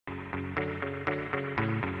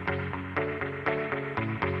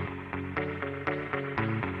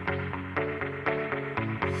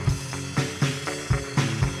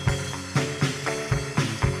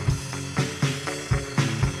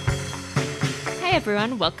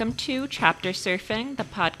everyone, welcome to Chapter Surfing, the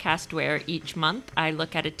podcast where each month I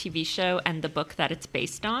look at a TV show and the book that it's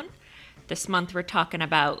based on. This month we're talking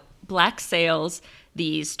about Black Sails,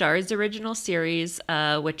 the Starz original series,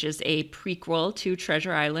 which is a prequel to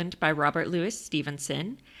Treasure Island by Robert Louis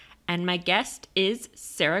Stevenson. And my guest is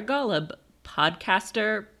Sarah Golub,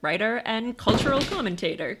 podcaster, writer, and cultural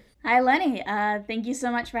commentator. Hi, Lenny. Thank you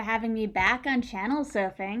so much for having me back on Channel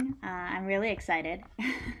Surfing. I'm really excited.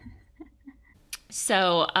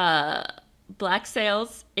 So, Black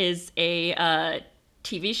Sails is a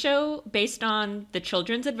TV show based on the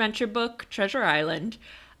children's adventure book Treasure Island,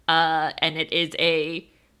 and it is a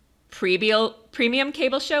premium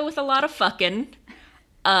cable show with a lot of fucking,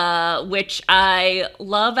 which I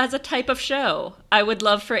love as a type of show. I would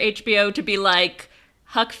love for HBO to be like,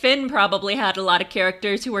 Huck Finn probably had a lot of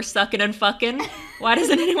characters who were sucking and fucking. Why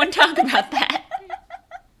doesn't anyone talk about that?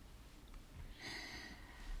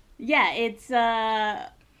 Yeah, it's,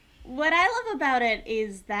 what I love about it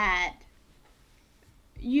is that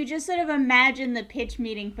you just sort of imagine the pitch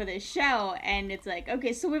meeting for this show, and it's like,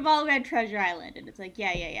 okay, so we've all read Treasure Island, and it's like,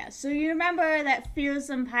 yeah. So you remember that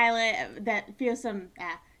fearsome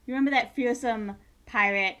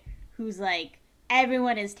pirate who's like,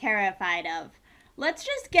 everyone is terrified of. Let's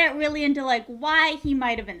just get really into, like, why he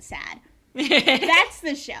might have been sad. That's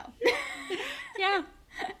the show. Yeah.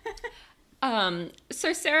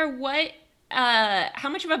 So Sarah, how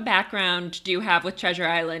much of a background do you have with Treasure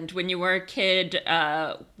Island? When you were a kid,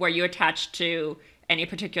 were you attached to any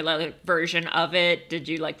particular version of it? Did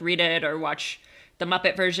you read it or watch the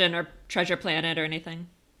Muppet version or Treasure Planet or anything?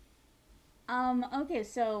 Okay,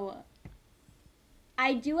 so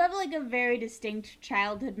I do have a very distinct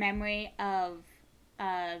childhood memory of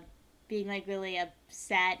being really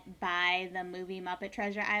upset by the movie Muppet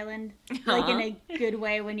Treasure Island, in a good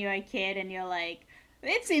way when you're a kid and you're like,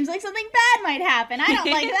 it seems like something bad might happen. I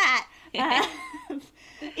don't like that.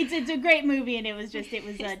 It's a great movie, and it was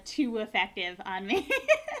too effective on me.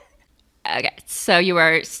 Okay, so you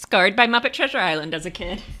were scarred by Muppet Treasure Island as a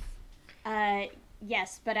kid.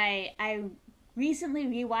 Yes, but I recently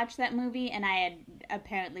rewatched that movie, and I had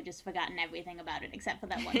apparently just forgotten everything about it except for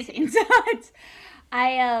that one scene. So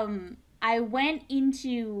I went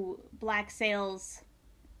into Black Sails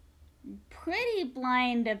pretty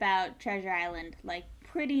blind about Treasure Island,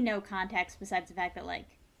 pretty no context besides the fact that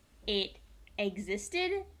it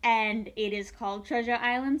existed and it is called Treasure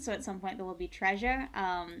Island, so at some point there will be treasure.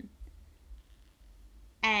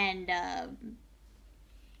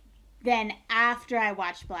 Then after I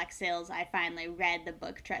watched Black Sails, I finally read the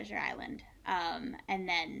book Treasure Island. And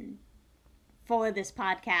then for this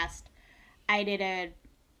podcast, I did a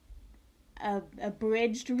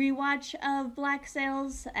abridged rewatch of Black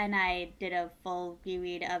Sails, and I did a full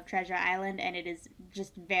reread of Treasure Island, and it is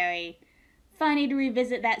just very funny to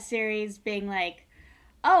revisit that series, being like,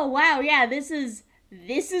 oh wow, yeah, this is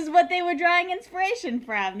what they were drawing inspiration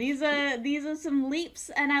from. These are some leaps,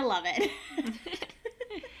 and I love it.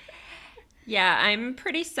 Yeah, I'm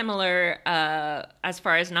pretty similar as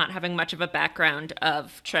far as not having much of a background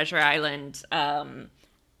of Treasure Island.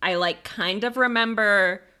 I kind of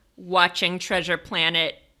remember watching Treasure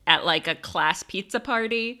Planet at a class pizza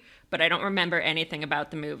party, but I don't remember anything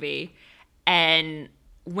about the movie. And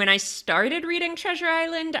when I started reading Treasure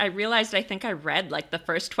Island, I realized I think I read the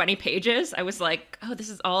first 20 pages. I was like, oh, this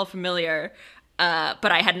is all familiar.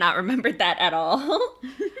 But I had not remembered that at all.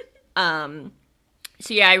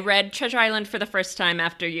 So yeah, I read Treasure Island for the first time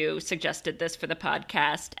after you suggested this for the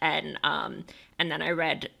podcast, and then I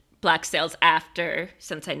read Black Sails after,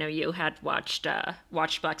 since I know you had watched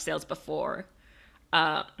Black Sails before.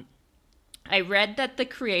 I read that the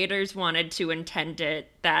creators wanted to intend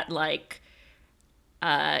it that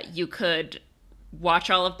you could watch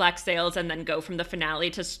all of Black Sails and then go from the finale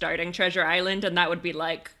to starting Treasure Island, and that would be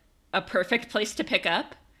a perfect place to pick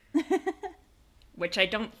up, which I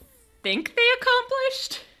don't think they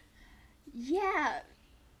accomplished. Yeah.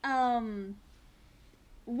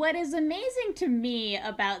 What is amazing to me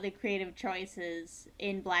about the creative choices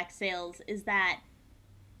in Black Sails is that,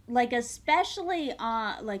 especially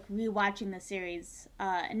rewatching the series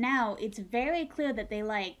now, it's very clear that they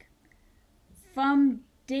from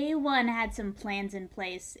day one had some plans in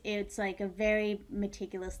place. It's a very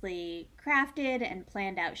meticulously crafted and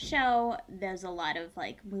planned out show. There's a lot of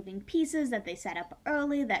moving pieces that they set up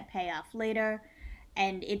early that pay off later,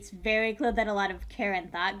 and it's very clear that a lot of care and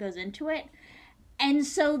thought goes into it. And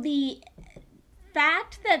so the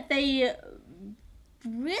fact that they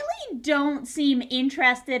really don't seem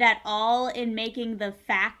interested at all in making the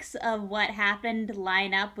facts of what happened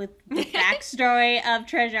line up with the backstory of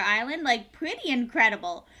Treasure Island, pretty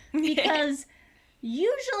incredible. Because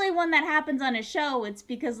usually when that happens on a show, it's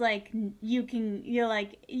because like you're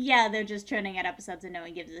like, yeah, they're just churning out episodes and no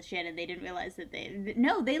one gives a shit, and they didn't realize that they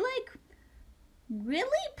like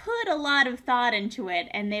really put a lot of thought into it,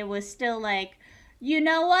 and they were still like, you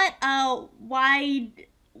know what?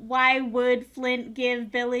 Why would Flint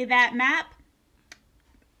give Billy that map?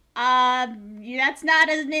 That's not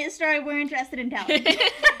a story we're interested in telling.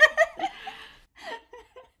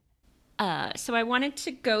 So I wanted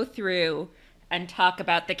to go through and talk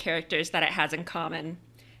about the characters that it has in common,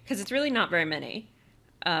 because it's really not very many.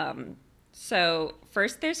 So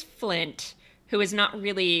first there's Flint, who is not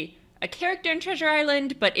really a character in Treasure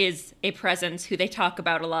Island, but is a presence who they talk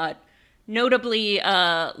about a lot. Notably,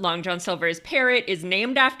 Long John Silver's parrot is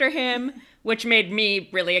named after him, which made me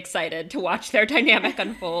really excited to watch their dynamic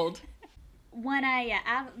unfold. When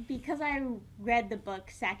because I read the book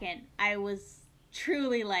second, I was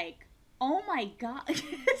truly like, oh my god.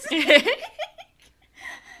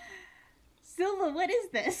 Silva, what is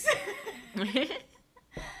this?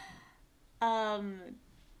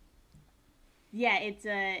 Yeah,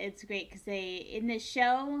 it's great because in this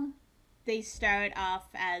show they start off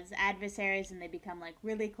as adversaries and they become like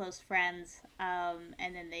really close friends, and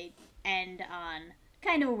then they end on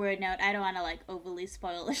kind of a weird note. I don't want to like overly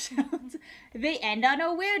spoil the show. They end on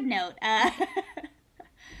a weird note.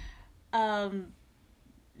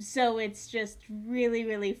 So it's just really,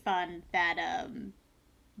 really fun that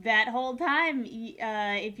that whole time,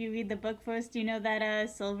 if you read the book first, you know that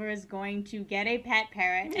Silver is going to get a pet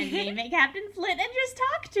parrot and name it Captain Flint and just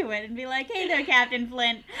talk to it and be like, hey there, Captain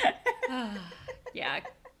Flint. Yeah,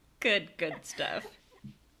 good stuff.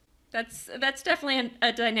 That's definitely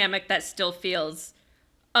a dynamic that still feels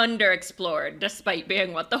underexplored, despite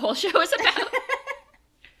being what the whole show is about.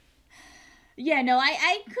 Yeah, no,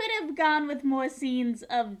 I could have gone with more scenes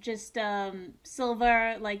of just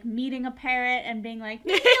Silver like meeting a parrot and being like,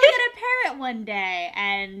 maybe I'll get a parrot one day,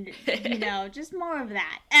 and you know, just more of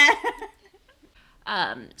that.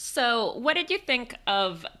 So what did you think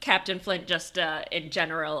of Captain Flint just in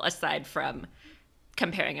general, aside from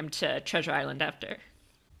comparing him to Treasure Island after?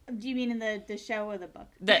 Do you mean in the show or the book?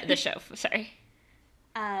 The show, sorry.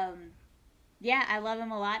 Yeah, I love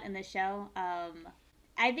him a lot in the show.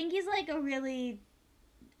 I think he's like a really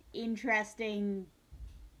interesting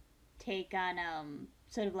take on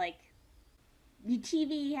sort of like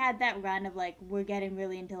TV had that run of like we're getting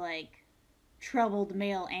really into like troubled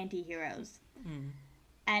male anti-heroes.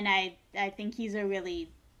 And I think he's a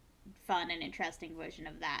really fun and interesting version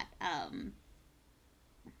of that.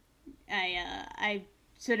 I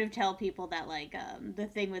sort of tell people that like the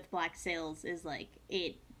thing with Black Sails is like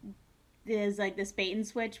it is like this bait and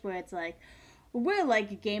switch where it's like we're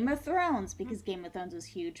like Game of Thrones, because Game of Thrones was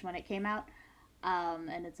huge when it came out.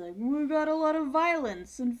 And it's like, we got a lot of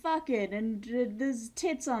violence and fucking and there's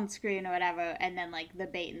tits on screen or whatever. And then like the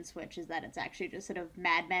bait and switch is that it's actually just sort of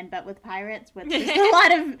Mad Men but with pirates, with just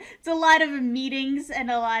a lot of meetings and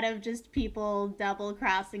a lot of just people double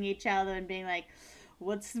crossing each other and being like,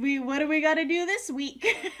 what do we got to do this week?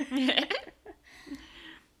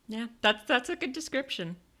 Yeah, that's a good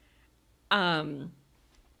description.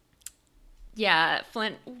 Yeah,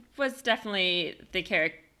 Flint was definitely the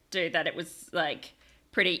character that it was, like,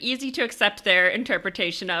 pretty easy to accept their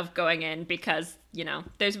interpretation of going in because, you know,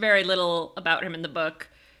 there's very little about him in the book.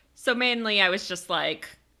 So mainly I was just like,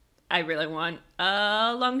 I really want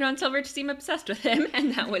Long John Silver to seem obsessed with him,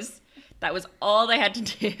 and that was all they had to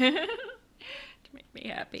do to make me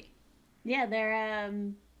happy. Yeah,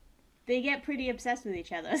 they get pretty obsessed with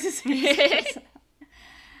each other.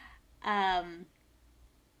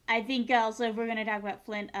 I think also if we're going to talk about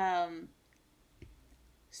Flint,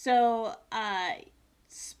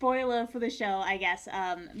 spoiler for the show, I guess,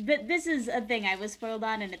 but this is a thing I was spoiled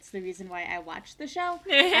on, and it's the reason why I watched the show,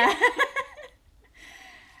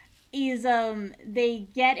 is, they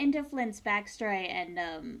get into Flint's backstory,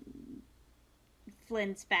 and,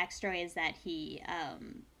 Flint's backstory is that he,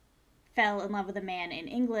 fell in love with a man in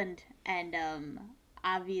England, and,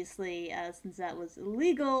 obviously, since that was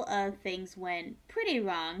illegal, things went pretty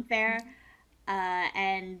wrong there.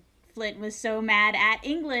 And Flint was so mad at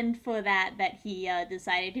England for that he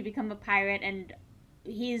decided to become a pirate. And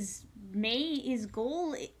his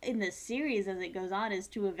goal in the series as it goes on is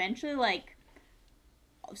to eventually, like,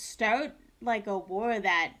 start, like, a war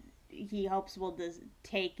that he hopes will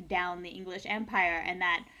take down the English Empire. And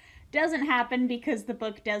that doesn't happen because the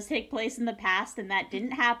book does take place in the past, and that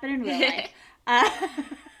didn't happen in real life.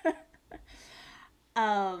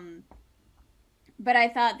 But I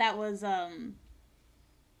thought that was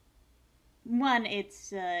one, it's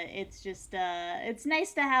just it's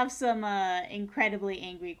nice to have some incredibly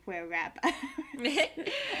angry queer rap.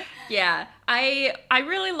 Yeah, I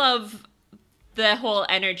really love the whole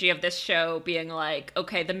energy of this show being like,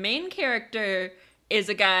 okay, the main character is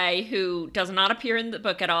a guy who does not appear in the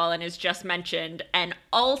book at all and is just mentioned, and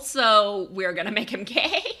also we're gonna make him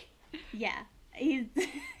gay. Yeah, he's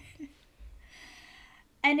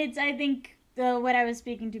and it's, I think, what I was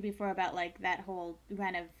speaking to before about like that whole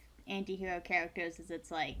kind of anti-hero characters is,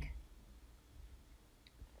 it's like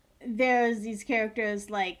there's these characters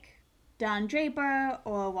like Don Draper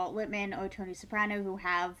or Walt Whitman or Tony Soprano who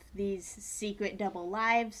have these secret double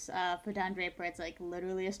lives. For Don Draper, it's like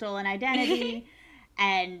literally a stolen identity,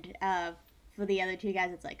 and for the other two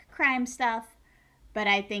guys, it's like crime stuff. But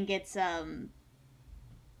I think it's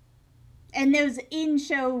and there's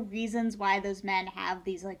in-show reasons why those men have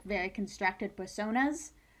these like very constructed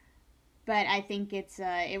personas. But I think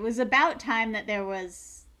it was about time that there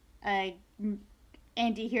was a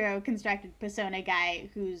anti-hero constructed persona guy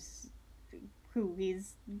he's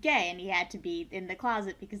gay, and he had to be in the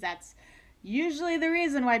closet because that's usually the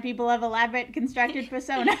reason why people have elaborate constructed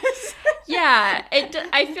personas. Yeah,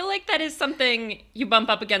 I feel like that is something you bump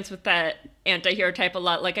up against with that anti-hero type a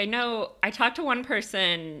lot. Like, I know I talked to one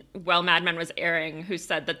person while Mad Men was airing who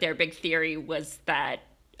said that their big theory was that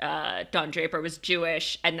Don Draper was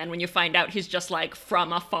Jewish, and then when you find out he's just like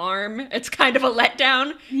from a farm, it's kind of a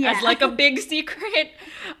letdown as like a big secret.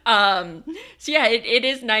 So yeah, it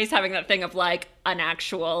is nice having that thing of like an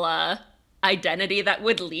actual identity that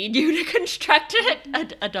would lead you to construct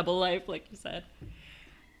a double life, like you said.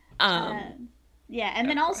 Yeah, and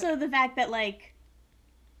then also the fact that like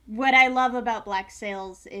what I love about Black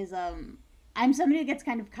Sails is I'm somebody who gets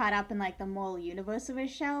kind of caught up in like the moral universe of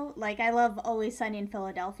his show. Like, I love Always Sunny in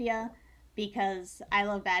Philadelphia because I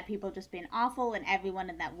love bad people just being awful, and everyone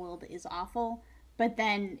in that world is awful. But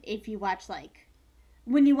then if you watch like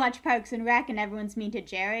when you watch Parks and Rec and everyone's mean to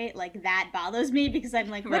Jerry, like that bothers me because I'm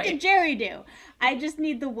like, what did Jerry do? I just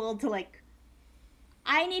need the world to like,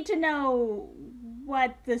 I need to know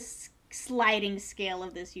what the sliding scale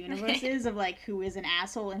of this universe is of like who is an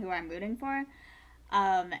asshole and who I'm rooting for.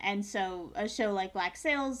 And so a show like Black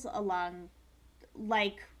Sails, along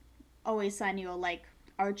like Always Sunny or like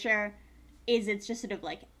Archer, it's just sort of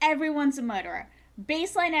like everyone's a murderer.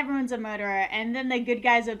 Baseline, everyone's a murderer, and then the good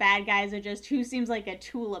guys or bad guys are just who seems like a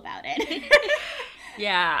tool about it.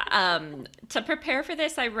 Yeah. To prepare for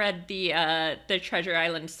this, I read the Treasure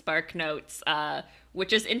Island Spark Notes,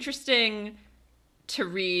 which is interesting to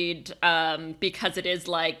read because it is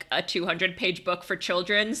like a 200-page book for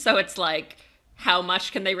children. So it's like, how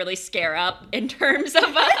much can they really scare up in terms of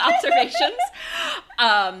observations?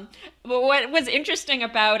 But what was interesting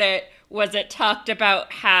about it was it talked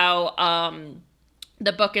about how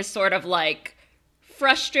the book is sort of like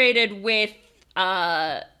frustrated with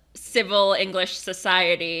civil English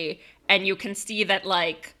society, and you can see that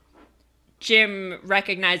like Jim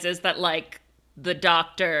recognizes that like the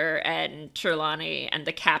doctor and Trelawney and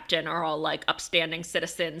the captain are all like upstanding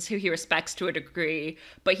citizens who he respects to a degree,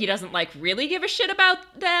 but he doesn't like really give a shit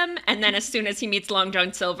about them. And then as soon as he meets Long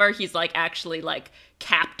John Silver, he's like actually like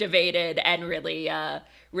captivated and really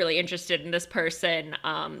really interested in this person.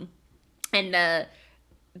 And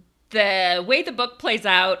the way the book plays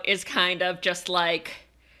out is kind of just like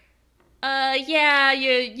yeah,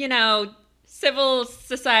 you know, civil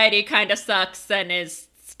society kind of sucks and is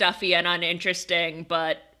stuffy and uninteresting,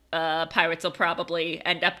 but pirates will probably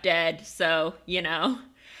end up dead, so, you know.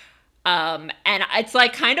 And it's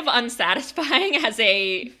like kind of unsatisfying as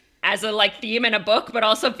a like theme in a book, but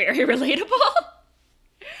also very relatable.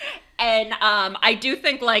 And I do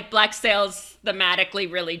think like Black Sails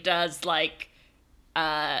thematically really does like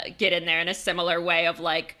get in there in a similar way of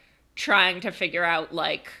like trying to figure out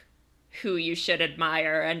like who you should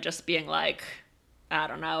admire and just being like, I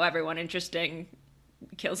don't know, everyone interesting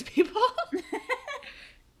kills people.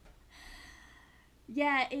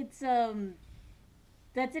 Yeah, it's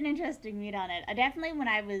that's an interesting read on it. Definitely when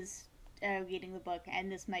I was reading the book,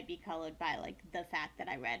 and this might be colored by like the fact that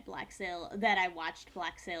I watched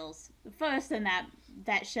Black Sails first, and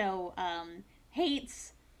that show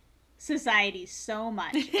hates society so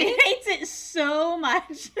much. It hates it so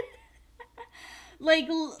much. Like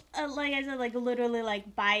I said, like literally,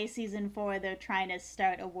 like by season 4, they're trying to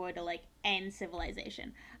start a war to like end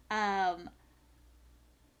civilization.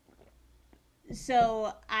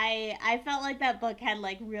 So I felt like that book had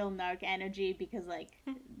like real narc energy because like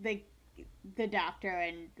the doctor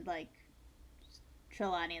and like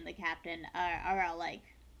Trelawney and the captain are all like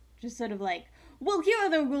just sort of like, well, here are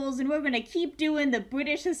the rules, and we're gonna keep doing the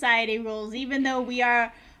British society rules, even though we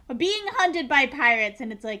are being hunted by pirates,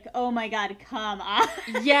 and it's like, oh my god, come on.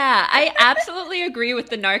 Yeah, I absolutely agree with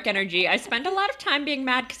the narc energy. I spent a lot of time being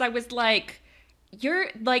mad because I was like, you're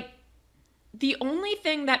like, the only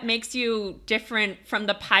thing that makes you different from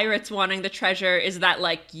the pirates wanting the treasure is that,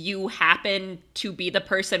 like, you happen to be the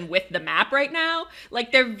person with the map right now.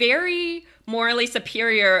 Like, they're very morally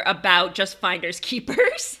superior about just finders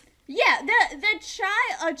keepers. Yeah,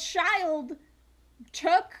 a child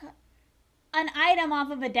took an item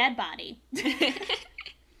off of a dead body.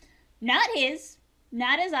 Not his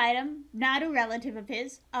item, not a relative of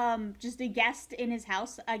his, just a guest in his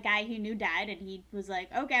house, a guy he knew died, and he was like,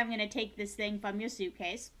 okay, I'm gonna take this thing from your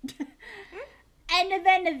suitcase. And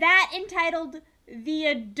then that entitled the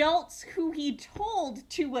adults who he told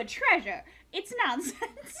to a treasure. It's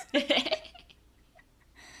nonsense.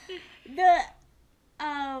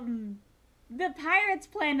 The pirates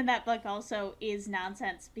plan in that book also is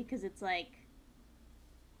nonsense, because it's like,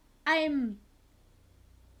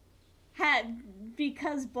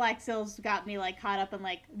 because Black Sails got me, like, caught up in,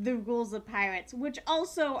 like, the rules of pirates, which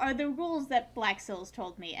also are the rules that Black Sails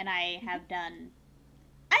told me, and I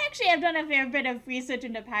actually have done a fair bit of research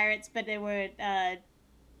into pirates, but they were,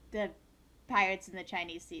 the pirates in the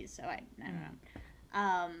Chinese seas, so I don't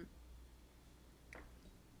know.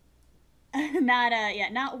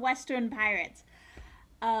 Not Western pirates.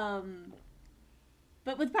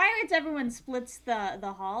 But with pirates, everyone splits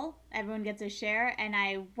the haul. Everyone gets a share, and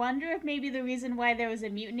I wonder if maybe the reason why there was a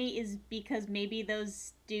mutiny is because maybe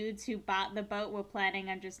those dudes who bought the boat were planning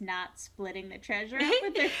on just not splitting the treasure up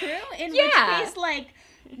with their crew. In which case, like,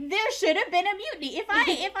 there should have been a mutiny. If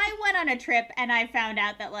I went on a trip and I found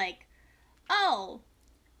out that, like, oh,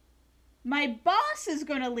 my boss is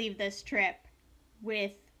going to leave this trip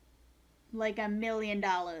with, like, $1 million,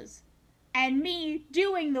 and me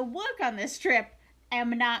doing the work on this trip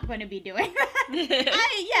am not going to be doing that.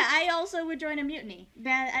 I also would join a mutiny.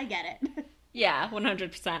 I get it. Yeah,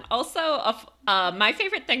 100%. Also, my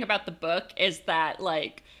favorite thing about the book is that,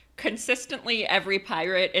 like, consistently every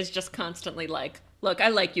pirate is just constantly like, look, I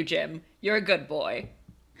like you, Jim. You're a good boy.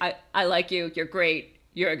 I like you. You're great.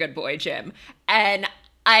 You're a good boy, Jim. And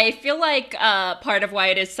I feel like part of why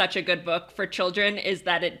it is such a good book for children is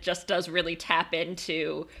that it just does really tap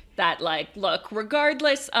into that, like, look,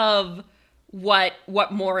 regardless of what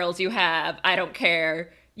morals you have, I don't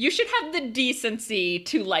care. You should have the decency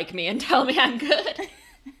to like me and tell me I'm good.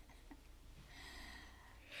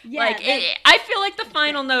 Yeah, like, I feel like the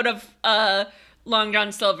final note of Long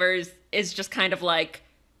John Silver's is just kind of like,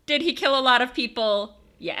 did he kill a lot of people?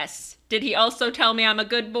 Yes. Did he also tell me I'm a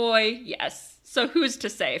good boy? Yes. So who's to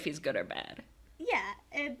say if he's good or bad? Yeah,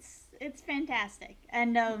 it's fantastic.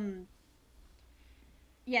 And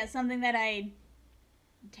yeah, something that I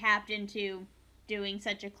tapped into doing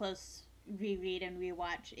such a close reread and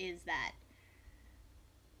rewatch is that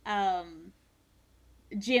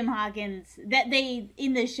Jim Hawkins, that they,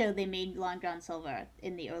 in this show, they made Long John Silver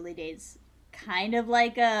in the early days kind of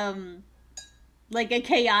like a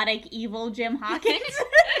chaotic evil Jim Hawkins.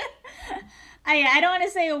 I don't want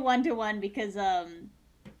to say a one-to-one because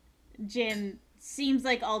Jim seems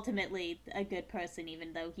like ultimately a good person,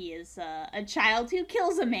 even though he is a child who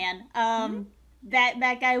kills a man.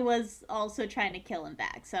 That guy was also trying to kill him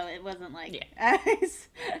back, so it wasn't like... Yeah.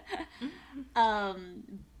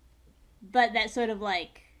 But that sort of,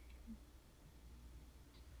 like,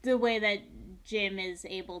 the way that Jim is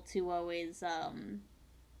able to always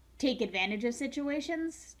take advantage of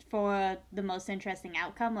situations for the most interesting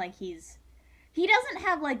outcome. Like, he doesn't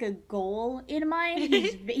have, like, a goal in mind.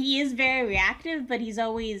 He is very reactive, but he's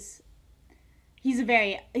also,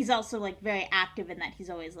 like, very active in that he's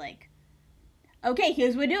always, like, okay,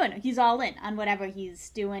 here's what we're doing. He's all in on whatever he's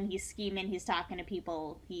doing. He's scheming. He's talking to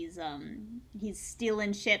people. He's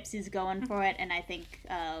stealing ships. He's going for it. And I think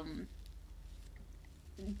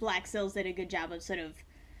Black Sails did a good job of sort of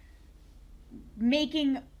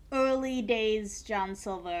making early days John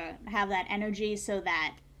Silver have that energy, so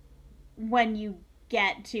that when you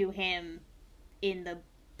get to him in the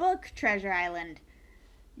book Treasure Island,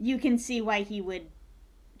 you can see why he would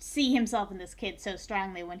see himself in this kid so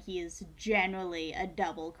strongly when he is generally a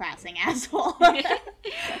double-crossing asshole.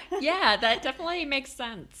 Yeah, that definitely makes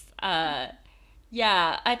sense.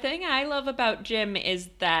 Yeah, a thing I love about Jim is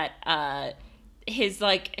that his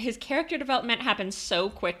character development happens so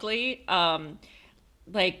quickly.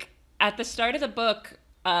 Like, at the start of the book,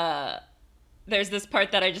 there's this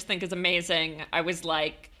part that I just think is amazing. I was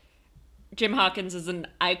like, Jim Hawkins is an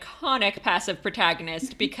iconic passive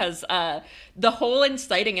protagonist because the whole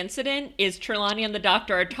inciting incident is Trelawney and the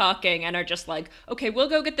Doctor are talking and are just like, okay, we'll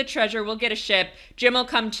go get the treasure, we'll get a ship, Jim will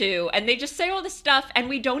come too. And they just say all this stuff, and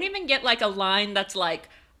we don't even get like a line that's like,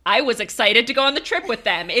 I was excited to go on the trip with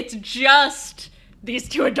them. It's just these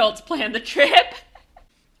two adults plan the trip.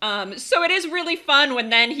 So it is really fun when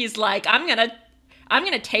then he's like, I'm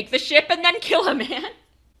gonna take the ship and then kill a man.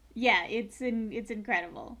 Yeah, it's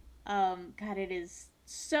incredible. God, it is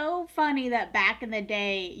so funny that back in the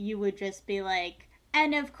day you would just be like,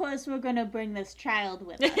 and of course we're gonna bring this child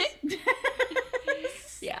with us.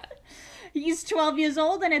 Yeah. He's 12 years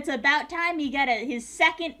old and it's about time he got his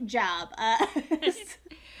second job.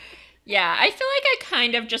 Yeah, I feel like I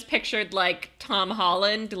kind of just pictured like Tom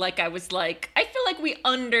Holland. Like I was like, I feel like we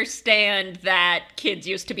understand that kids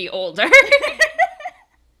used to be older.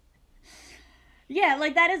 Yeah,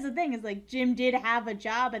 like that is the thing, is like Jim did have a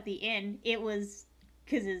job at the inn. It was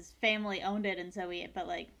because his family owned it, and so he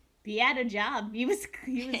had a job. He was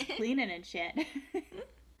cleaning and shit.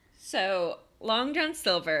 So Long John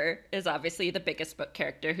Silver is obviously the biggest book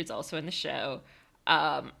character who's also in the show.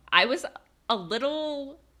 I was a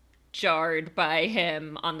little jarred by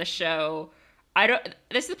him on the show.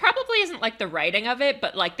 This probably isn't like the writing of it,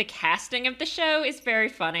 but like the casting of the show is very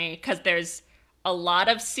funny because there's a lot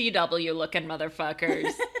of CW looking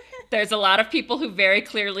motherfuckers. There's a lot of people who very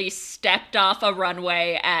clearly stepped off a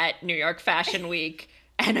runway at New York Fashion Week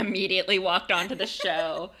and immediately walked onto the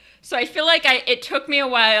show. So I feel like it took me a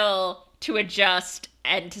while to adjust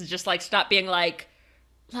and to just like stop being like,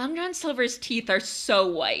 Long John Silver's teeth are so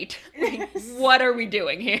white. Like, what are we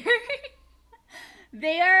doing here?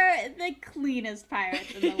 They are the cleanest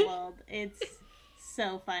pirates in the world. It's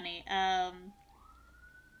so funny.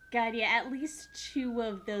 God, yeah, at least 2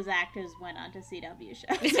 of those actors went on to CW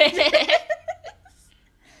shows.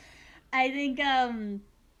 I think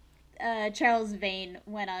Charles Vane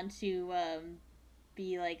went on to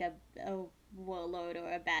be like a warlord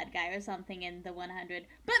or a bad guy or something in the 100.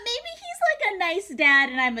 But maybe he's like a nice dad,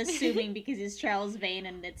 and I'm assuming because he's Charles Vane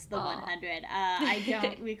and it's the 100. I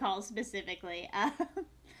don't recall specifically.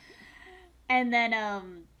 And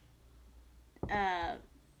then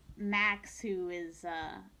Max, who is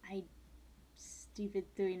stupid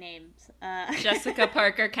 3 names. Jessica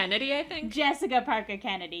Parker Kennedy, I think. Jessica Parker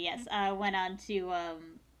Kennedy, yes, went on to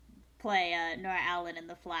play Nora Allen in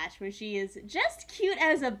The Flash, where she is just cute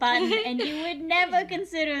as a button, and you would never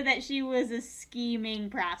consider that she was a scheming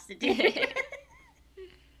prostitute.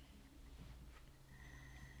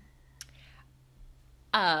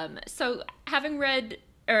 So having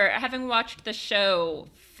watched the show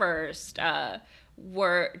first,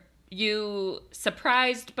 were you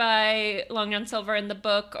surprised by Long John Silver in the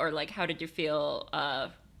book, or like how did you feel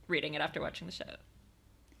reading it after watching the show?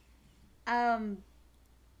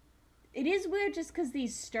 It is weird just because the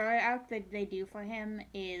story arc that they do for him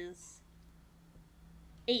it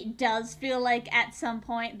does feel like at some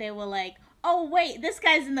point they were like, oh wait, this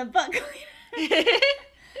guy's in the book.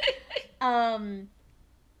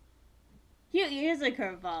 Here's a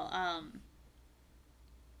curveball.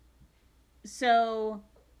 So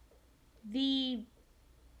the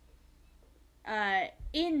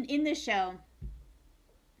in the show,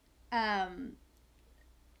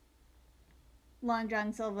 Long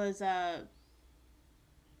John Silver's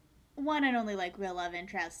one and only like real love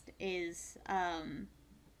interest is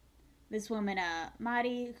this woman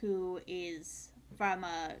Madi, who is from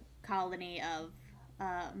a colony of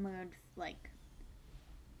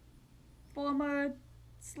former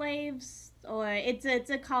slaves, or it's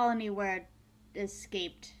a colony where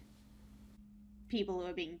escaped people who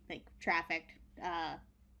were being like trafficked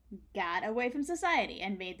got away from society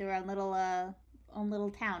and made their own little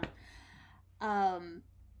town.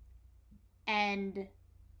 And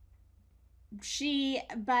she,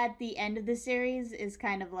 by the end of the series, is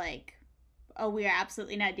kind of like, oh, we are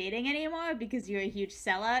absolutely not dating anymore because you're a huge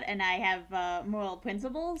sellout and I have moral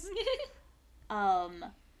principles.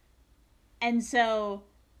 And so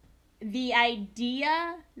the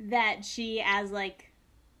idea that she, as like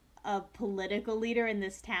a political leader in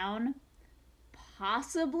this town,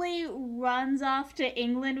 possibly runs off to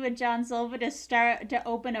England with John Silver to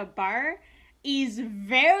open a bar is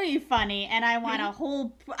very funny, and I want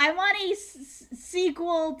a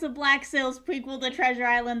sequel to Black Sails, prequel to Treasure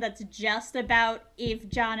Island, that's just about if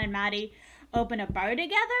John and Maddie open a bar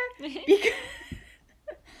together. Because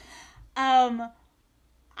I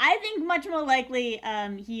think much more likely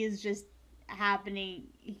he is just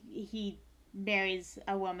he marries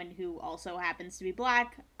a woman who also happens to be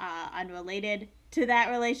black, unrelated to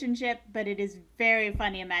that relationship, but it is very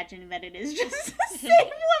funny imagining that it is just the same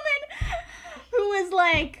woman was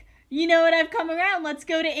like, you know what, I've come around. Let's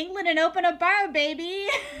go to England and open a bar, baby.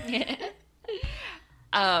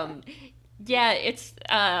 Yeah, it's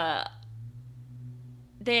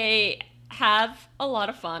they have a lot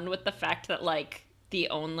of fun with the fact that like the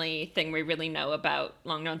only thing we really know about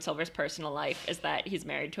Long John Silver's personal life is that he's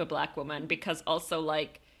married to a black woman, because also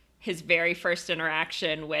like his very first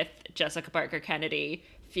interaction with Jessica Parker Kennedy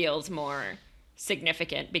feels more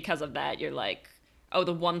significant because of that. You're like, oh,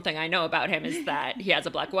 the one thing I know about him is that he has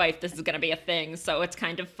a black wife. This is going to be a thing. So it's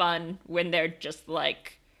kind of fun when they're just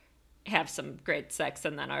like have some great sex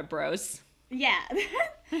and then are bros. Yeah.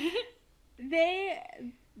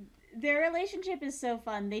 Their relationship is so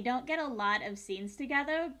fun. They don't get a lot of scenes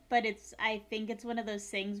together, but I think it's one of those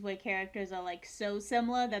things where characters are like so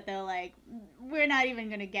similar that they're like, we're not even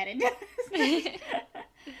gonna get into this.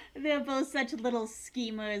 They're both such little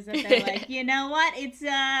schemers that they're like, you know what? It's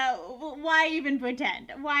why even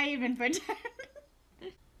pretend? Why even pretend?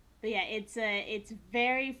 But yeah, it's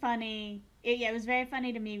very funny. It was very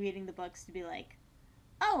funny to me reading the books to be like,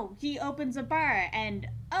 oh, he opens a bar, and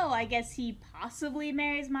oh, I guess he possibly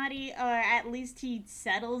marries Maddie, or at least he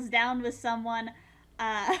settles down with someone.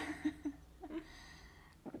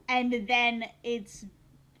 And then it's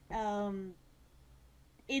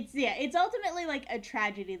ultimately like a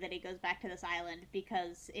tragedy that he goes back to this island,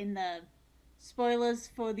 because in the spoilers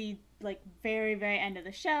for the like very, very end of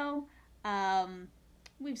the show,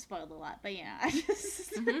 we've spoiled a lot, but yeah,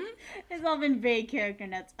 it's all been vague character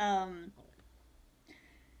notes.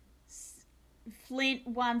 Flint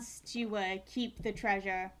wants to keep the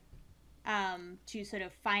treasure to sort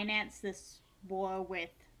of finance this war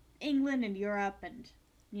with England and Europe and,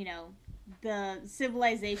 you know, the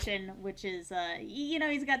civilization, which is,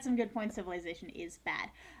 he's got some good points. Civilization is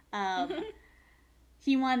bad.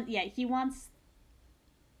 He wants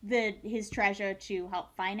his treasure to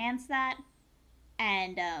help finance that.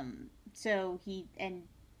 And so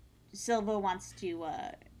Silver wants to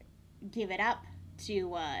give it up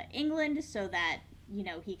to England so that, you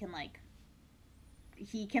know, he can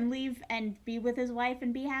leave and be with his wife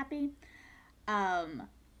and be happy.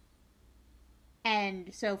 And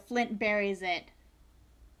so Flint buries it,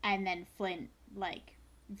 and then Flint's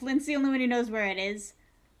the only one who knows where it is,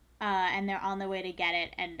 and they're on their way to get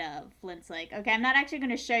it, and Flint's like, okay, I'm not actually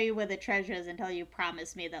going to show you where the treasure is until you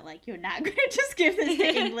promise me that, like, you're not going to just give this to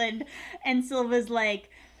England. And Silver's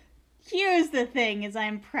like, here's the thing, is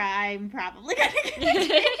I'm probably going to give it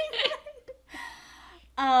to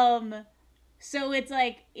England. So it's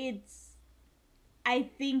like, I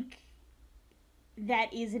think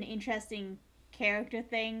that is an interesting character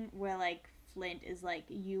thing where, like, Flint is like,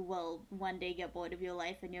 you will one day get bored of your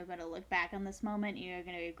life and you're going to look back on this moment and you're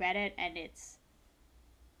going to regret it. And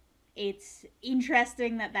it's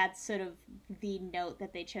interesting that that's sort of the note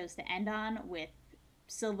that they chose to end on, with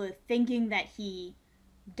Silver thinking that he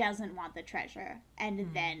doesn't want the treasure.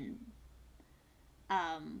 And then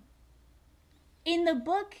in the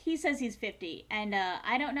book he says he's 50, and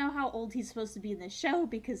I don't know how old he's supposed to be in the show,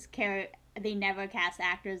 because they never cast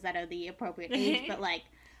actors that are the appropriate age. But like,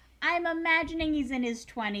 I'm imagining he's in his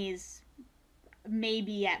 20s,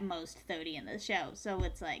 maybe at most 30 in the show. So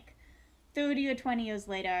it's like 30 or 20 years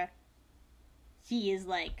later, he is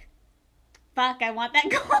like, fuck, I want that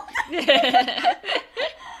gold.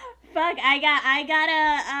 Fuck, I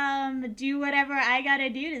gotta do whatever I gotta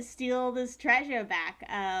do to steal this treasure back.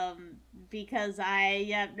 Because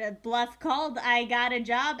bluff called, I got a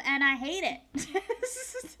job and I hate it.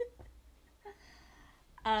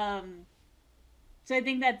 So I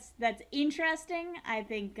think that's interesting. I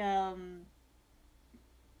think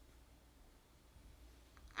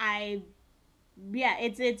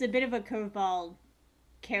it's a bit of a curveball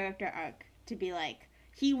character arc to be like,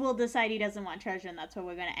 he will decide he doesn't want treasure, and that's where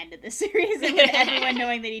we're going to end this series, and with everyone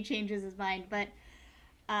knowing that he changes his mind. But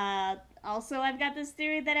also, I've got this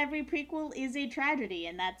theory that every prequel is a tragedy,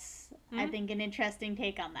 and that's, I think, an interesting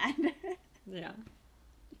take on that. Yeah.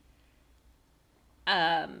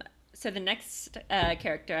 So the next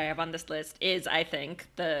character I have on this list is, I think,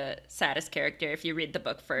 the saddest character if you read the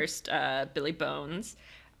book first, Billy Bones.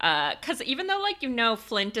 Because even though, like, you know,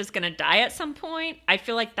 Flint is going to die at some point, I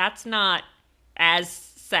feel like that's not as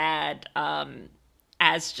sad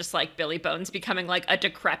as just, like, Billy Bones becoming, like, a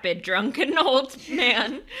decrepit, drunken old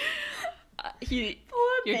man. You're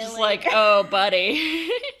Billy. Just like, oh, buddy.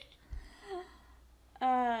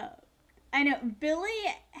 I know, Billy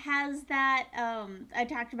has that, I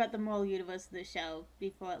talked about the moral universe of the show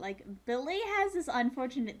before, like, Billy has this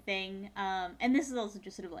unfortunate thing, and this is also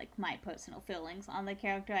just sort of, like, my personal feelings on the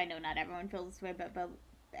character. I know not everyone feels this way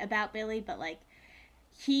about Billy, but, like,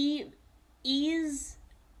 he is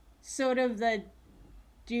sort of the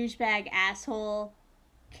douchebag asshole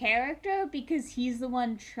character because he's the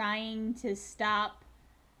one trying to stop,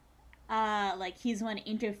 like, he's the one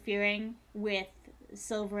interfering with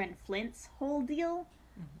Silver and Flint's whole deal.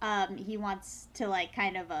 He wants to, like,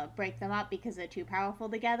 kind of break them up because they're too powerful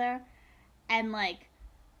together. And, like,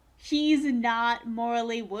 he's not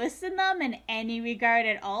morally worse than them in any regard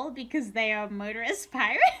at all because they are murderous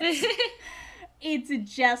pirates. It's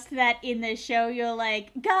just that in the show you're like,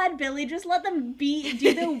 God, Billy, just let them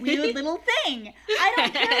do their weird little thing. I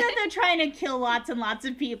don't care that they're trying to kill lots and lots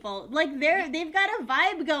of people. Like, they've got a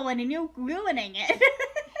vibe going and you're ruining it.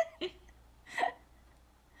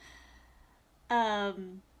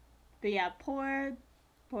 But yeah, poor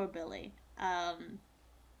Billy.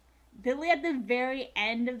 Billy at the very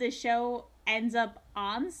end of the show ends up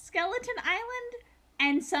on Skeleton Island,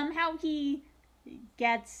 and somehow he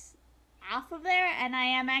gets off of there, and I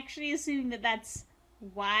am actually assuming that that's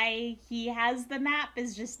why he has the map.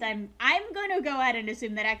 Is just I'm going to go ahead and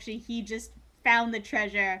assume that actually he just found the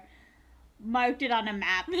treasure, marked it on a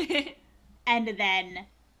map, and then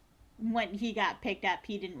when he got picked up,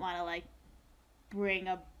 he didn't want to, like, bring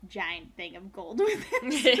a giant thing of gold with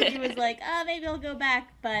him. So he was like, maybe I'll go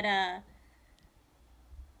back. But,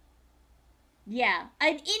 yeah.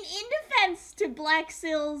 In defense to Black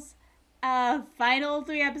Sail's final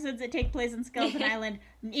 3 episodes that take place on Skeleton Island,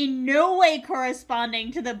 in no way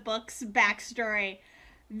corresponding to the book's backstory.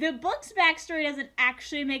 The book's backstory doesn't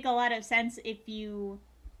actually make a lot of sense if you...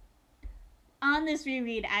 On this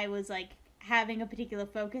reread, I was, like, having a particular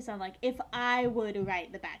focus on, like, if I were to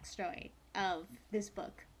write the backstory of this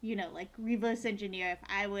book, you know, like, reverse engineer, if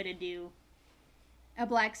I were to do a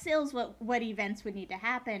Black Sails, what events would need to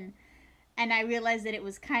happen. And I realized that it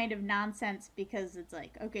was kind of nonsense because it's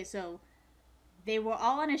like, okay, so they were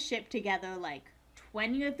all on a ship together like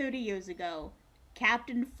 20 or 30 years ago.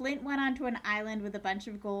 Captain Flint went onto an island with a bunch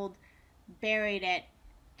of gold, buried it,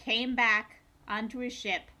 came back onto his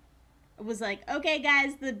ship, was like, okay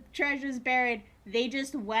guys, the treasure's buried. They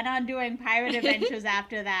just went on doing pirate adventures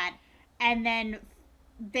after that. And then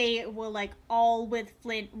they were, like, all with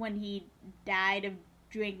Flint when he died of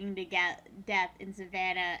drinking to death in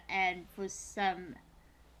Savannah. And for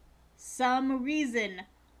some reason,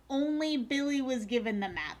 only Billy was given the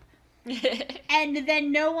map. And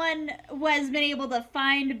then no one has been able to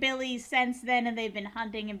find Billy since then, and they've been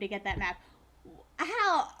hunting him to get that map.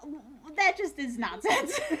 How? That just is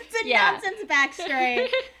nonsense. It's a nonsense backstory.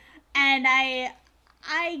 And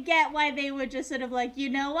I get why they were just sort of like, you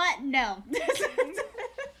know what? No.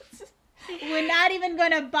 We're not even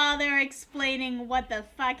going to bother explaining what the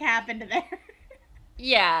fuck happened there.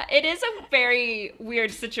 Yeah, it is a very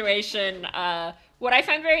weird situation. What I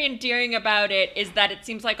find very endearing about it is that it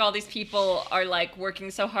seems like all these people are, like,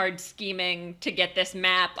 working so hard scheming to get this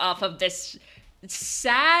map off of this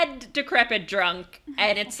sad, decrepit drunk.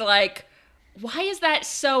 And it's like, why is that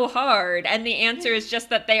so hard? And the answer is just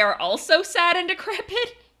that they are also sad and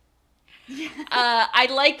decrepit. Yeah. I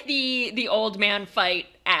like the old man fight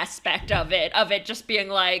aspect of it just being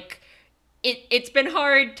like, it's been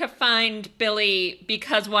hard to find Billy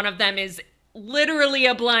because one of them is literally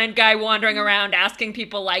a blind guy wandering around asking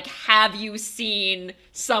people, like, have you seen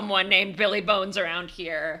someone named Billy Bones around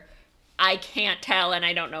here? I can't tell, and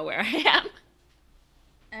I don't know where I am.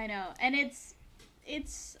 I know, and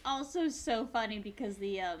it's also so funny because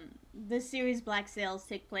the series Black Sails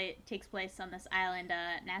takes place on this island,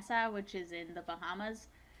 Nassau, which is in the Bahamas,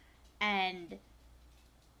 and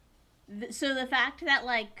so the fact that,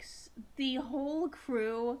 like, the whole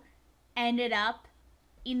crew ended up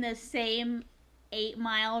in the same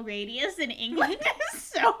 8-mile radius in England is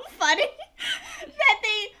so funny. That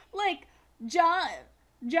they, like, John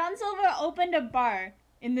Silver opened a bar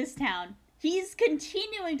in this town. He's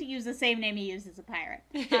continuing to use the same name he used as a pirate.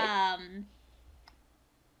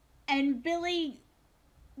 And Billy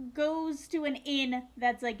goes to an inn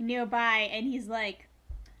that's, like, nearby, and he's like,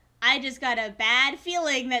 I just got a bad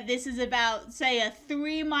feeling that this is about, say, a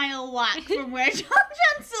 3-mile walk from where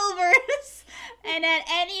John Silver is. And at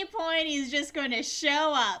any point, he's just going to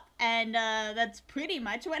show up. And that's pretty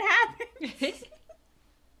much what happens.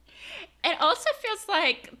 It also feels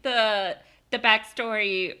like the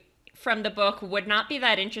backstory from the book would not be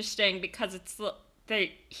that interesting because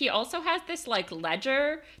he also has this, like,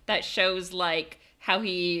 ledger that shows, like, how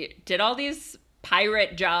he did all these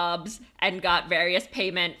pirate jobs and got various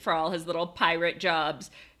payment for all his little pirate jobs.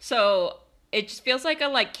 So it just feels like a,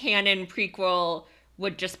 like, canon prequel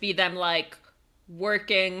would just be them, like,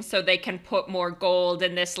 working so they can put more gold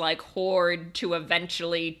in this, like, hoard to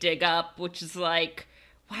eventually dig up, which is like,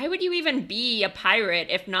 why would you even be a pirate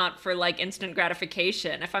if not for, like, instant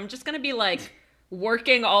gratification? If I'm just gonna be, like,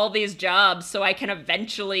 working all these jobs so I can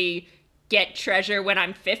eventually get treasure when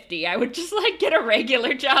I'm 50. I would just like get a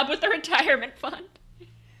regular job with a retirement fund.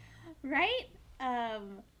 Right?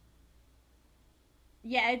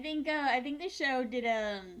 Yeah, I think the show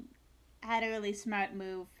had a really smart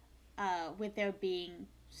move with there being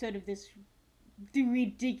sort of this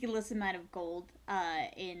ridiculous amount of gold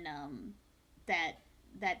in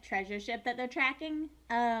that treasure ship that they're tracking.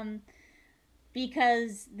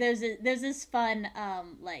 Because there's this fun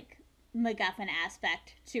like MacGuffin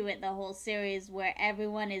aspect to it, the whole series, where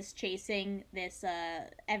everyone is chasing this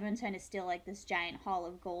everyone's trying to steal like this giant haul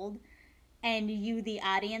of gold, and you, the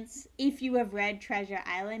audience, if you have read Treasure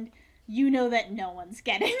Island, you know that no one's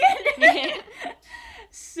getting it.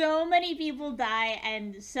 So many people die,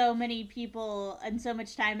 and so many people and so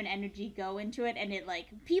much time and energy go into it, and it like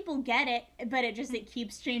people get it, but it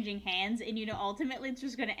keeps changing hands, and ultimately it's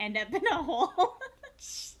just gonna end up in a hole.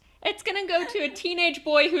 It's gonna go to a teenage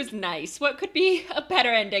boy who's nice. What could be a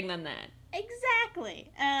better ending than that?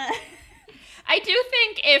 Exactly. I do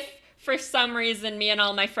think if for some reason me and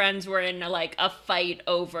all my friends were in like a fight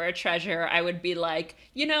over a treasure, I would be like,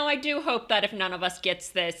 I do hope that if none of us gets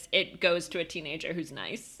this, it goes to a teenager who's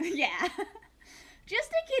nice. Yeah.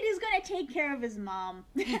 Just a kid who's gonna take care of his mom.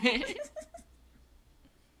 Yeah.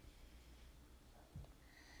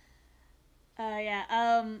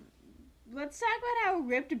 Let's talk about how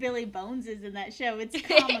ripped Billy Bones is in that show. It's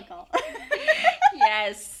comical.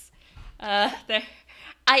 Yes.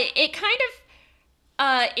 It kind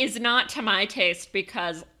of is not to my taste,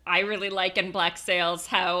 because I really like in Black Sails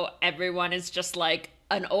how everyone is just like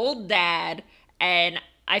an old dad, and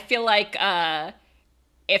I feel like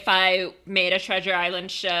if I made a Treasure Island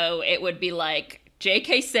show, it would be like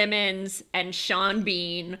J.K. Simmons and Sean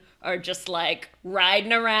Bean are just like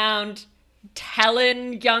riding around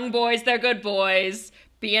telling young boys they're good boys,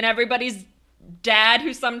 being everybody's dad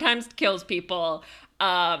who sometimes kills people.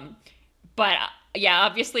 But yeah,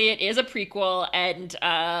 obviously it is a prequel, and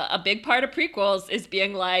a big part of prequels is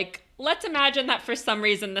being like, let's imagine that for some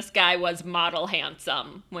reason this guy was model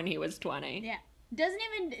handsome when he was 20. Yeah. Doesn't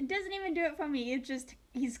even do it for me. It's just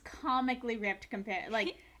he's comically ripped compared,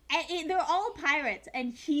 like they're all pirates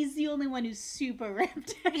and he's the only one who's super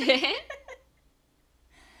ripped.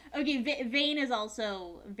 Okay, Vane is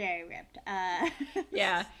also very ripped.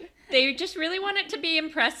 Yeah. They just really want it to be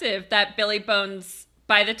impressive that Billy Bones,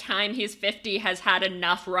 by the time he's 50, has had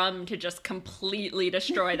enough rum to just completely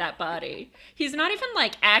destroy that body. He's not even,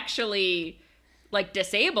 like, actually, like,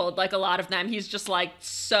 disabled like a lot of them. He's just, like,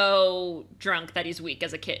 so drunk that he's weak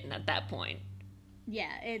as a kitten at that point.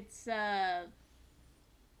 Yeah, it's,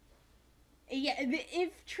 yeah,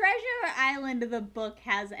 if Treasure Island, the book,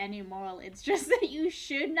 has any moral, it's just that you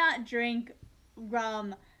should not drink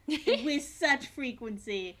rum with such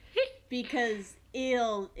frequency, because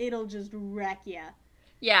it'll just wreck you.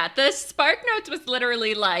 Yeah, the Spark Notes was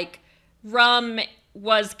literally like, rum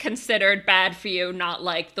was considered bad for you, not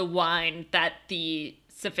like the wine that the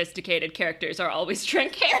sophisticated characters are always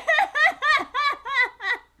drinking.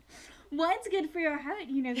 Wine's good for your heart,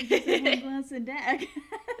 because it's one glass a day.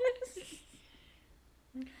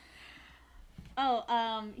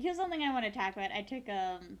 Oh, here's something I want to talk about. I took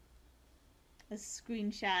a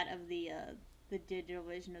screenshot of the digital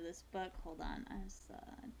version of this book. Hold on,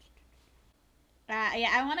 yeah,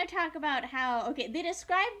 I want to talk about how they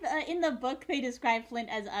describe in the book they describe Flint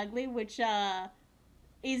as ugly, which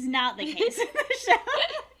is not the case in the show.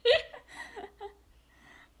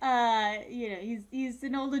 He's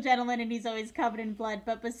an older gentleman and he's always covered in blood,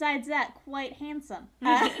 but besides that, quite handsome.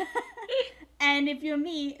 And if you're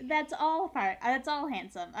me, that's all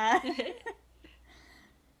handsome.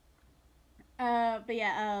 But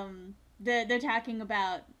yeah, they're talking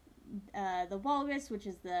about the Walrus, which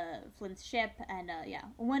is the Flint's ship, and yeah.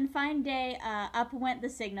 One fine day, up went the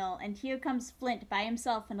signal, and here comes Flint by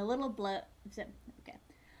himself in a little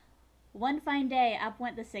One fine day, up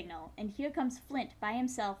went the signal, and here comes Flint by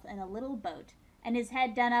himself in a little boat, and his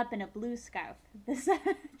head done up in a blue scarf. This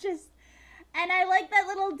just. And I like that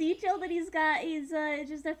little detail that he's got. He's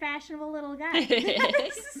just a fashionable little guy.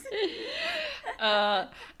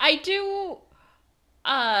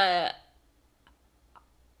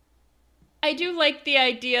 I do like the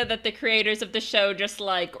idea that the creators of the show just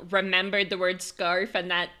like remembered the word scarf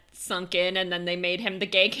and that sunk in, and then they made him the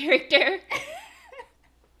gay character.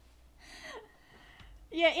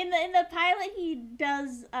 Yeah, in the pilot he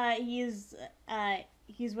does he's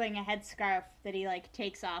wearing a headscarf that he like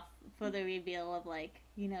takes off for the reveal of like,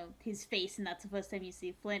 his face, and that's the first time you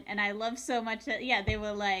see Flint. And I love so much that they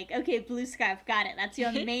were like, okay, blue scarf, got it. That's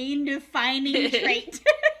your main defining trait.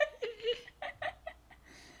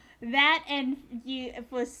 That and you,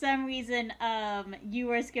 for some reason,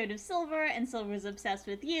 you are scared of Silver, and Silver's obsessed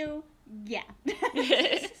with you. Yeah.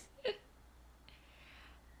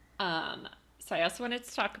 So I also wanted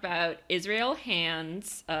to talk about Israel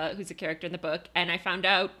Hands, who's a character in the book, and I found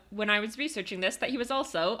out when I was researching this that he was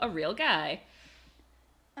also a real guy.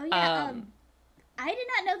 Oh yeah. I did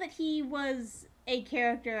not know that he was a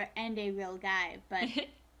character and a real guy, but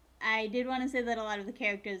I did want to say that a lot of the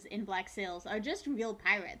characters in Black Sails are just real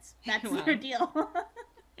pirates. That's Wow. their deal.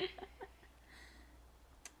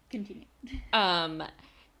 Continue.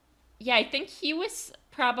 Yeah, I think he was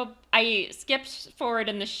probably. I skipped forward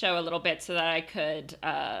in the show a little bit so that I could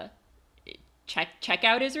check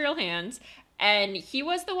out Israel Hands, and he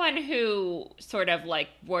was the one who sort of like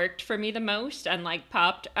worked for me the most and like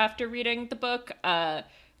popped after reading the book,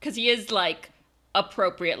 because he is like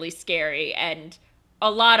appropriately scary, and a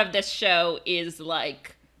lot of this show is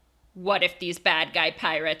like, what if these bad guy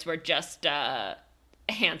pirates were just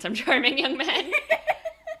handsome, charming young men?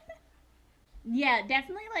 Yeah,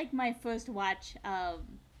 definitely like my first watch. A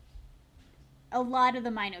lot of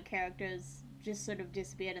the minor characters just sort of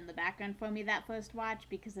disappeared in the background for me that first watch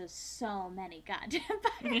because there's so many goddamn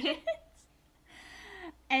pirates.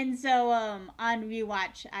 And so on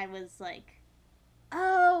rewatch, I was like,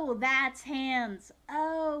 oh, that's Hands.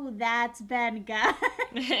 Oh, that's Ben Gunn.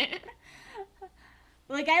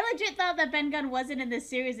 Like, I legit thought that Ben Gunn wasn't in this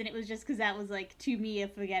series, and it was just because that was, like, to me, a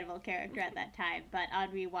forgettable character at that time. But on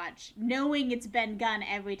rewatch, knowing it's Ben Gunn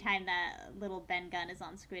every time that little Ben Gunn is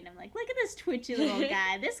on screen, I'm like, look at this twitchy little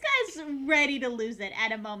guy. This guy's ready to lose it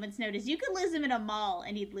at a moment's notice. You could lose him in a mall,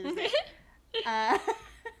 and he'd lose it.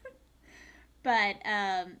 But,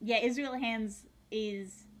 yeah, Israel Hands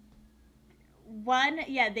is... One,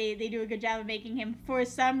 yeah, they do a good job of making him, for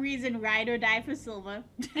some reason, ride or die for Silver.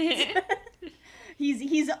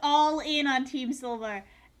 He's all in on Team Silver,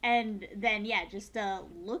 and then yeah, just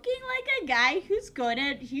looking like a guy who's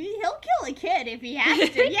he'll kill a kid if he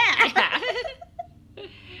has to. Yeah.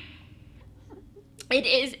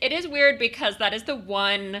 It is weird because that is the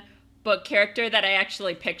one book character that I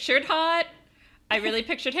actually pictured hot. I really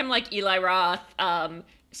pictured him like Eli Roth.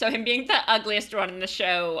 So him being the ugliest one in the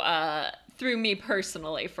show threw me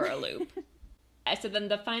personally for a loop. So then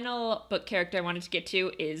the final book character I wanted to get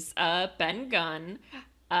to is Ben Gunn.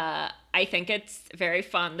 I think it's very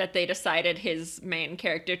fun that they decided his main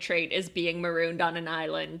character trait is being marooned on an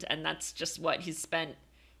island, and that's just what he's spent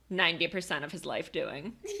 90% of his life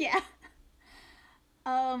doing. Yeah.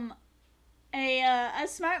 A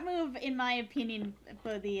smart move, in my opinion,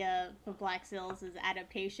 for Black Sails'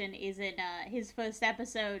 adaptation is in his first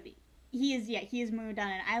episode. He is marooned on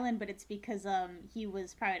an island, but it's because he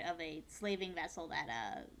was part of a slaving vessel that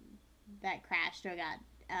crashed or got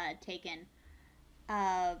taken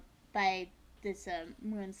by this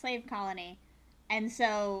maroon slave colony, and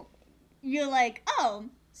so you're like, oh,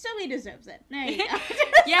 so he deserves it. There you go.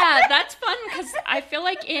 Yeah, that's fun because I feel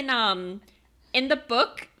like in the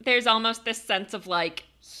book there's almost this sense of like,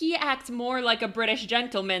 he acts more like a British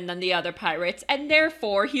gentleman than the other pirates, and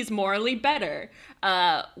therefore he's morally better.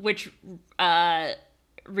 Which,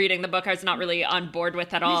 reading the book, I was not really on board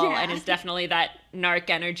with at all, Yeah. and is definitely that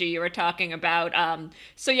narc energy you were talking about.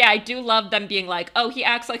 So yeah, I do love them being like, oh, he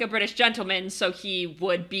acts like a British gentleman, so he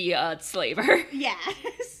would be a slaver. Yeah.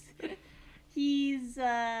 He's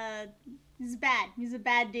bad. He's a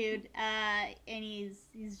bad dude. And he's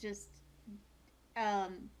just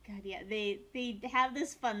God, yeah. They have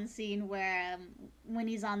this fun scene where when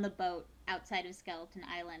he's on the boat outside of Skeleton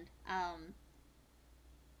Island,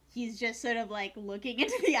 he's just sort of like looking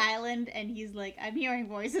into the island, and he's like, I'm hearing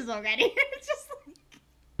voices already. It's just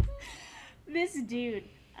like this dude.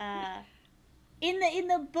 In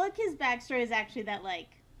the book, his backstory is actually that like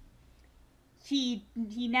he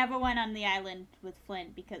never went on the island with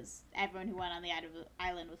Flint because everyone who went on the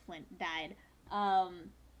island with Flint died.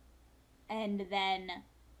 And then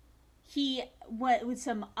he went with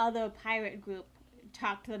some other pirate group,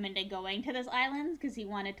 talked them into going to this island because he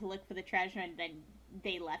wanted to look for the treasure, and then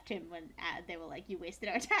they left him when they were like, you wasted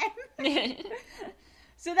our time.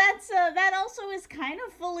 So that also is kind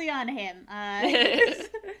of fully on him.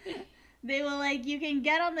 They were like, you can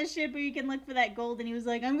get on the ship or you can look for that gold, and he was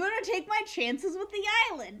like, I'm going to take my chances with the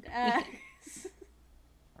island.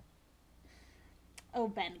 Oh,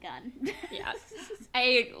 Ben Gunn. Yeah.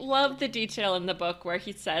 I love the detail in the book where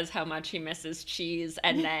he says how much he misses cheese,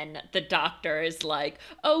 and then the doctor is like,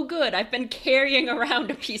 oh good, I've been carrying around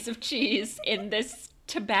a piece of cheese in this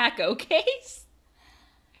tobacco case.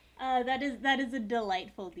 That is a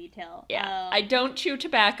delightful detail. Yeah. I don't chew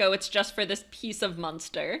tobacco, it's just for this piece of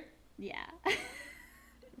Munster. Yeah.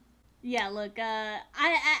 Yeah, look, I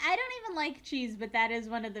don't even like cheese, but that is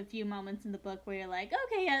one of the few moments in the book where you're like,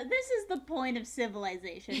 okay, yeah, this is the point of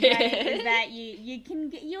civilization, right? Is that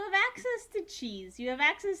you have access to cheese, you have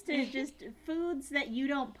access to just foods that you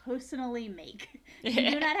don't personally make. You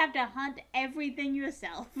do not have to hunt everything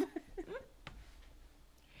yourself.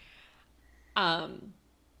 um,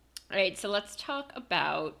 all right, so let's talk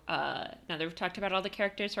about now that we've talked about all the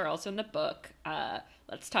characters who are also in the book.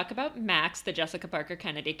 Let's talk about Max, the Jessica Parker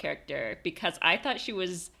Kennedy character, because I thought she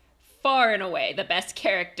was far and away the best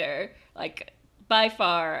character. Like, by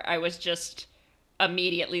far, I was just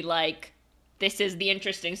immediately like, this is the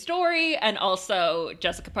interesting story, and also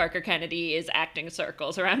Jessica Parker Kennedy is acting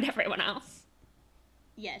circles around everyone else.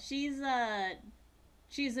 Yeah, she's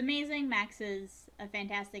amazing. Max is a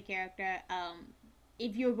fantastic character.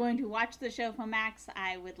 If you're going to watch the show for Max,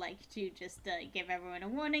 I would like to just give everyone a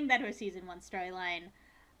warning that her season one storyline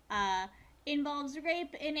uh, involves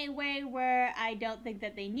rape in a way where I don't think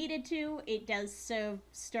that they needed to. It does serve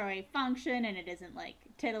story function and it isn't like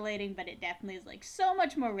titillating, but it definitely is like so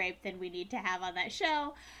much more rape than we need to have on that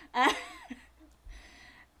show. Uh,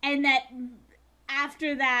 and that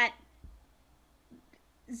after that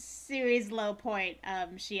series low point,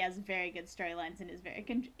 she has very good storylines and is very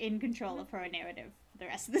in control of her narrative for the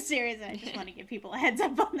rest of the series. And I just want to give people a heads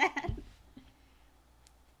up on that.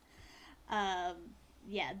 Um,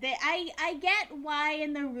 yeah, I get why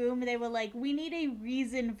in the room they were like, we need a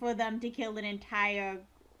reason for them to kill an entire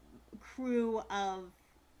crew of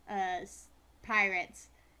uh, pirates.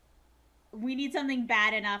 We need something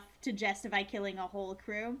bad enough to justify killing a whole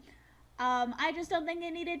crew. I just don't think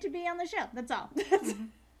it needed to be on the show. That's all. Mm-hmm.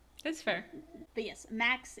 That's fair. But yes,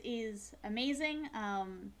 Max is amazing.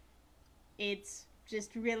 It's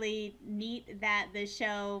just really neat that the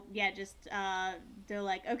show, yeah, just they're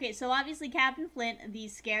like, okay, so obviously Captain Flint, the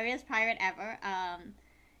scariest pirate ever.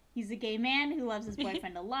 He's a gay man who loves his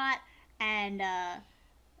boyfriend a lot, and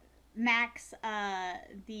Max,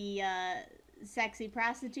 the sexy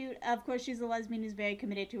prostitute, of course she's a lesbian who's very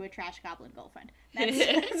committed to a trash goblin girlfriend.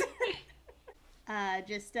 That's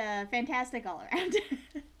just fantastic all around.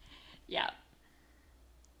 Yeah.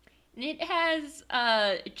 It has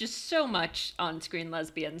just so much on-screen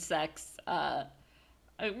lesbian sex.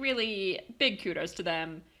 Really big kudos to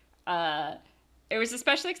them. It was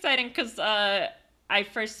especially exciting because I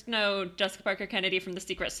first know Jessica Parker Kennedy from The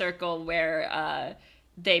Secret Circle, where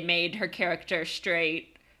they made her character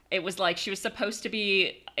straight. It was like she was supposed to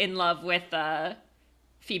be in love with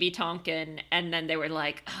Phoebe Tonkin, and then they were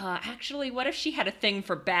like, actually, what if she had a thing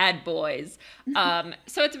for bad boys?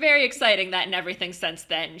 So it's very exciting that in everything since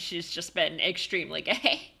then, she's just been extremely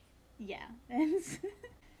gay. Yeah.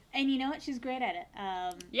 And you know what? She's great at it.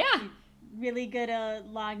 Yeah. Really good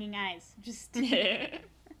longing eyes. Just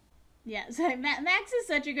yeah. So Max is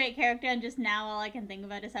such a great character, and just now all I can think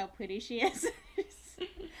about is how pretty she is.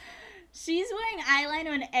 She's wearing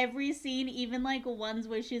eyeliner in every scene, even like ones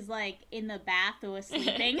where she's like in the bath or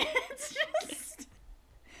sleeping. It's just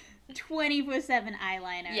 24/7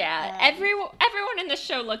 eyeliner. Yeah, everyone in this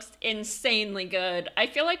show looks insanely good. I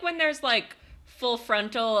feel like when there's like full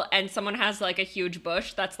frontal and someone has like a huge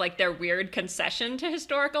bush, that's like their weird concession to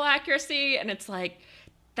historical accuracy, and it's like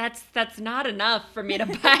that's not enough for me to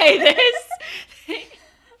buy this.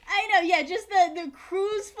 I know, yeah, just the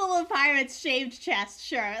cruise full of pirates, shaved chest,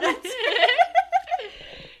 sure.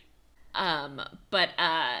 But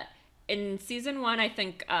in season 1, I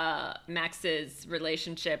think Max's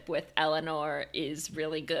relationship with Eleanor is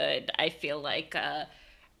really good. I feel like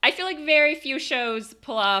very few shows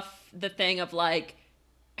pull off the thing of like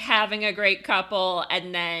having a great couple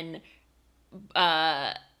and then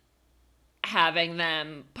having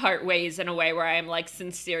them part ways in a way where I'm like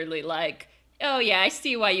sincerely like, oh yeah, I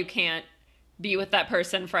see why you can't be with that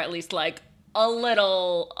person for at least like a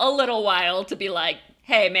little while to be like,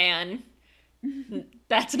 hey man,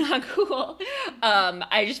 that's not cool.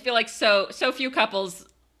 I just feel like so few couples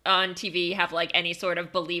on TV have like any sort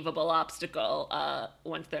of believable obstacle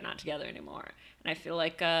once they're not together anymore. And I feel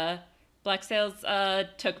like Black Sails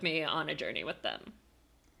took me on a journey with them.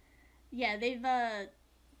 Yeah, they've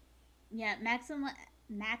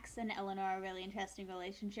Max and Eleanor are a really interesting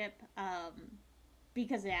relationship.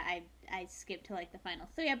 Because yeah, I skipped to like the final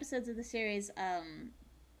 3 episodes of the series.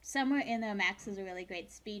 Somewhere in there, Max has a really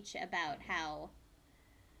great speech about how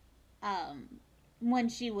when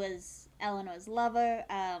she was Eleanor's lover,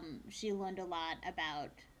 she learned a lot about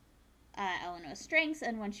Eleanor's strengths,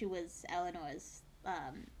 and when she was Eleanor's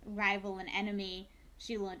rival and enemy,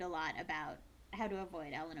 she learned a lot about how to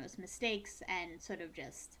avoid Eleanor's mistakes and sort of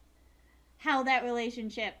just how that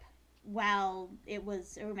relationship while it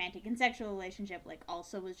was a romantic and sexual relationship, like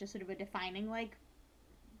also was just sort of a defining like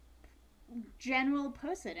general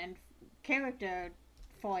person and character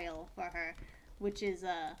foil for her, which is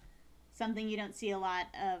something you don't see a lot.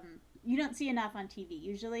 You don't see enough on TV.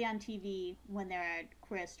 Usually on TV, when there are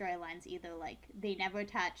queer storylines, either like they never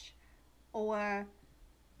touch, or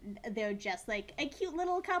they're just like a cute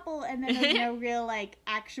little couple, and then there's no real like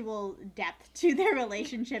actual depth to their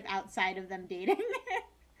relationship outside of them dating.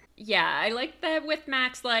 Yeah, I like that with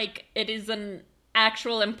Max, like, it is an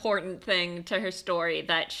actual important thing to her story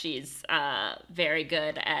that she's very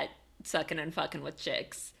good at sucking and fucking with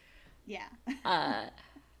chicks. Yeah.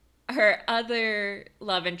 Her other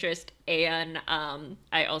love interest, Anne,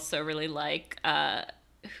 I also really like,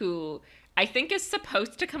 who I think is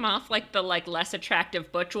supposed to come off like the like less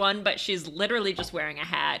attractive butch one, but she's literally just wearing a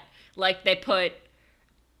hat. Like they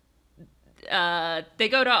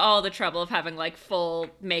go to all the trouble of having like full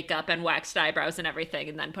makeup and waxed eyebrows and everything,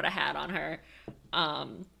 and then put a hat on her.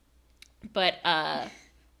 But I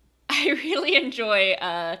really enjoy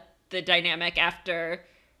the dynamic after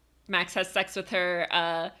Max has sex with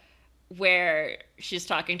her, where she's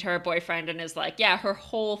talking to her boyfriend and is like, yeah, her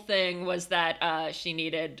whole thing was that she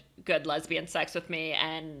needed good lesbian sex with me,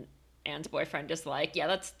 and Anne's boyfriend is like,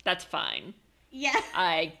 yeah, that's fine. Yeah.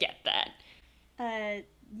 I get that.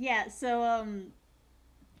 Yeah, so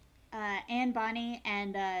Anne Bonny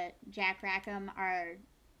and Jack Rackham are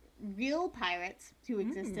real pirates who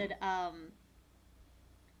existed.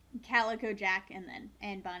 Calico Jack, and then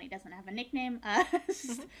Anne Bonny doesn't have a nickname,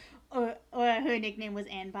 or her nickname was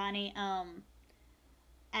Anne Bonny.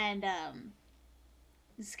 And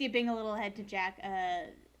skipping a little ahead to Jack,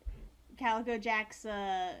 Calico Jack's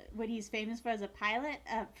what he's famous for as a pilot.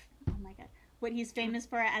 Oh my god, what he's famous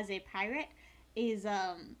for as a pirate is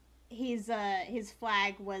his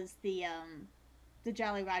flag was the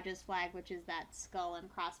Jolly Rogers flag, which is that skull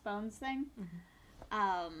and crossbones thing.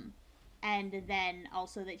 And then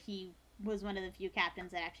also that he was one of the few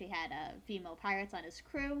captains that actually had female pirates on his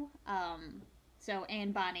crew. So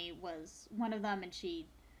Anne Bonny was one of them, and she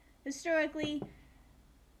historically,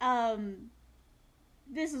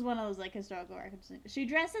 this is one of those like historical records. She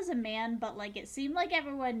dressed as a man, but like it seemed like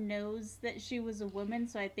everyone knows that she was a woman,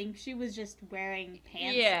 so I think she was just wearing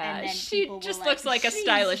pants. Yeah, and then she just looks like a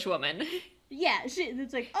stylish woman. Yeah,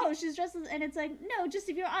 it's like, oh, she's dressed as, and it's like, no, just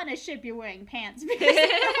if you're on a ship, you're wearing pants, because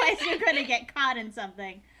otherwise you're going to get caught in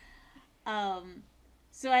something.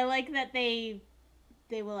 So I like that they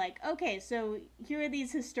were like, okay, so here are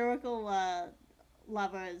these historical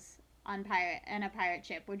lovers on a pirate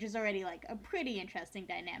ship, which is already like a pretty interesting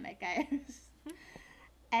dynamic.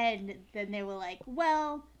 And then they were like,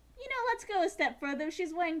 well, let's go a step further. If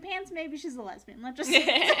she's wearing pants, maybe she's a lesbian.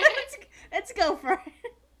 Let's go for it.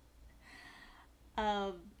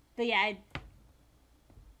 But yeah,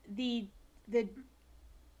 the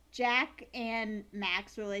Jack and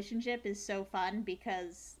Max relationship is so fun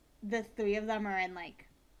because the three of them are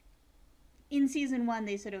in season 1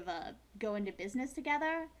 they sort of go into business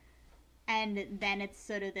together, and then it's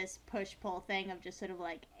sort of this push-pull thing of just sort of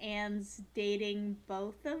like Anne's dating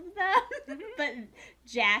both of them, but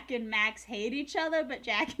Jack and Max hate each other, but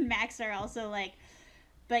Jack and Max are also like,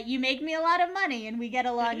 but you make me a lot of money, and we get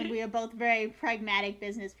along, and we are both very pragmatic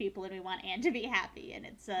business people, and we want Anne to be happy, and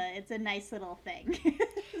it's a nice little thing.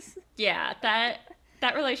 Yeah,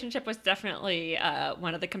 that relationship was definitely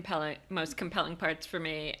one of the most compelling parts for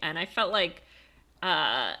me, and I felt like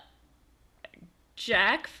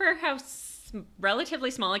Jack, for how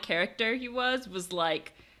relatively small a character he was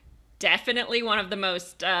like definitely one of the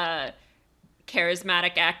most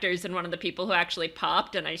charismatic actors and one of the people who actually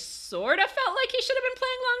popped, and I sort of felt like he should have been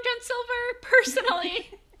playing Long John Silver personally,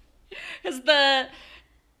 because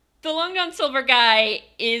the Long John Silver guy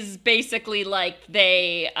is basically like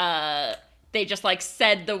they just like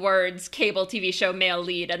said the words cable TV show male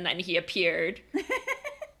lead and then he appeared.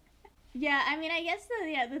 Yeah, I mean, I guess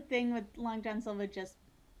the thing with Long John Silver just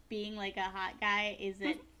being like a hot guy is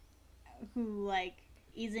that who like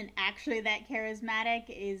isn't actually that charismatic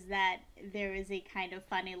is that there is a kind of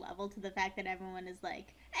funny level to the fact that everyone is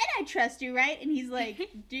like, and I trust you, right? And he's like,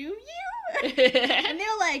 do you? And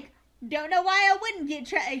they're like, don't know why I wouldn't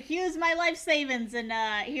here's my life savings, and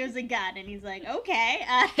here's a gun. And he's like, okay.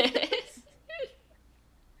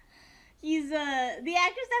 He's the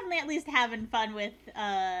actor's definitely at least having fun with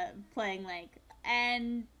playing like,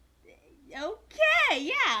 and okay,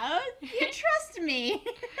 yeah, you trust me.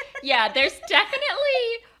 Yeah, there's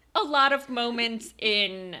definitely a lot of moments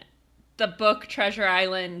in the book Treasure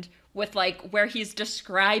Island with like where he's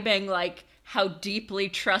describing like how deeply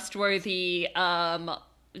trustworthy Long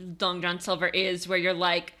John Silver is, where you're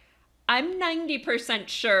like, I'm 90%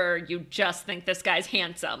 sure you just think this guy's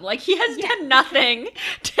handsome. Like, he has done nothing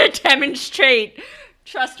to demonstrate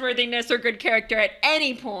trustworthiness or good character at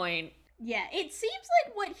any point. Yeah, it seems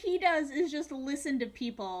like what he does is just listen to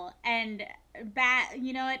people and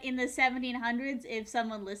you know what, in the 1700s, if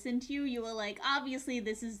someone listened to you, you were like, obviously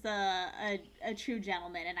this is a true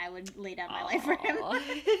gentleman, and I would lay down my life for him.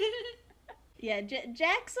 Yeah,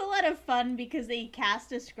 Jack's a lot of fun because they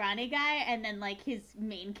cast a scrawny guy, and then, like, his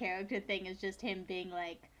main character thing is just him being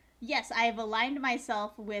like, yes, I have aligned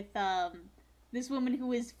myself with, this woman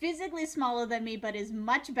who is physically smaller than me, but is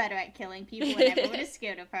much better at killing people, and everyone is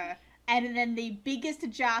scared of her. And then the biggest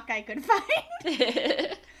jock I could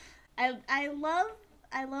find. I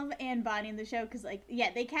love Anne Bonny in the show because, like, yeah,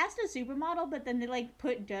 they cast a supermodel, but then they, like,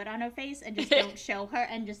 put dirt on her face and just don't show her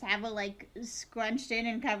and just have her, like, scrunched in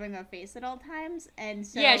and covering her face at all times. And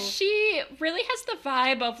so... Yeah, she really has the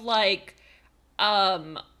vibe of, like,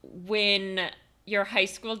 when your high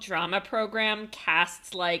school drama program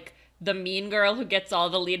casts, like, the mean girl who gets all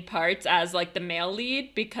the lead parts as, like, the male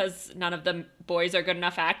lead because none of the boys are good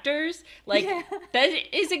enough actors. Like, that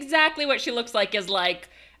is exactly what she looks like, is, like,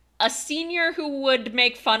 a senior who would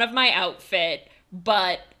make fun of my outfit,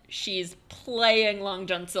 but she's playing Long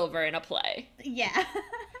John Silver in a play. Yeah.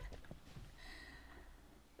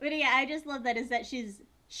 But yeah, I just love that, is that she's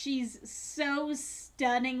so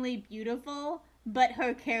stunningly beautiful, but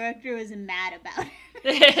her character is mad about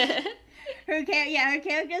it. Her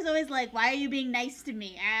character's always like, why are you being nice to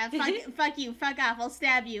me? Fuck you, fuck off, I'll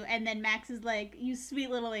stab you. And then Max is like, you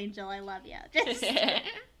sweet little angel, I love you. Just...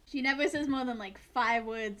 She never says more than, like, 5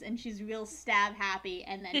 words, and she's real stab happy.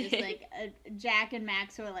 And then just, like, Jack and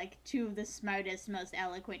Max, who are, like, 2 of the smartest, most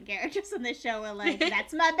eloquent characters in the show, are like,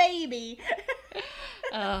 that's my baby.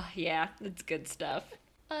 Oh, yeah, it's good stuff.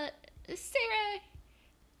 Sarah,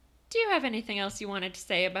 do you have anything else you wanted to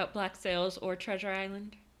say about Black Sails or Treasure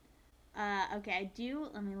Island? Okay, I do.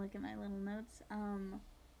 Let me look at my little notes.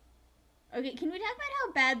 Okay, can we talk about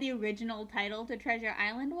how bad the original title to Treasure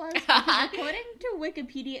Island was? Because according to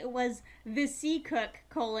Wikipedia, it was The Sea Cook,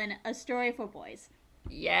 A Story for Boys.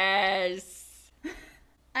 Yes.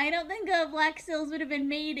 I don't think Black Sails would have been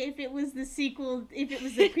made if it was the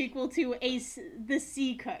prequel to The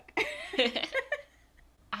Sea Cook.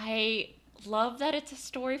 I love that it's a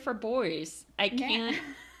story for boys. I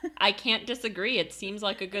can't disagree. It seems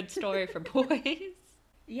like a good story for boys.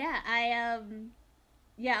 Yeah,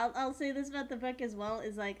 I'll say this about the book as well,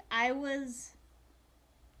 is, like, I was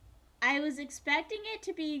expecting it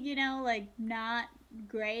to be, you know, like, not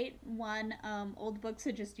great. One, old books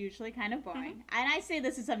are just usually kind of boring. Mm-hmm. And I say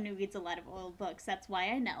this as someone who reads a lot of old books, that's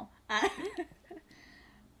why I know.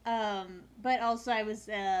 But also I was,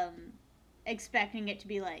 expecting it to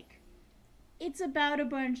be, like, it's about a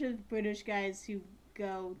bunch of British guys who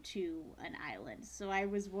go to an island. So I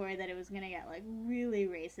was worried that it was gonna get, like, really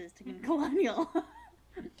racist and colonial.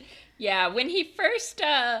 Yeah, when he first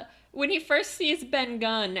sees Ben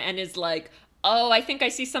Gunn and is like, oh, I think I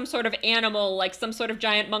see some sort of animal, like some sort of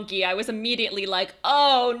giant monkey, I was immediately like,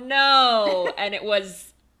 oh no. And it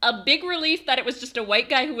was a big relief that it was just a white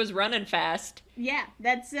guy who was running fast. Yeah,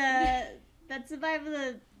 that's the vibe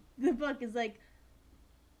of the book, is like,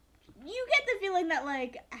 you get the feeling that,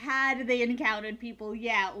 like, had they encountered people,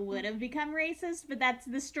 it would have become racist, but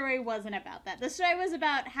the story wasn't about that. The story was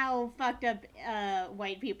about how fucked up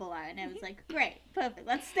white people are, and it was like, great, perfect,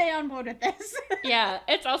 let's stay on board with this. Yeah,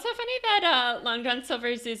 it's also funny that Long John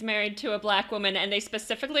Silver's is married to a black woman, and they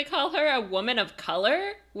specifically call her a woman of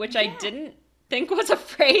color, which I didn't think was a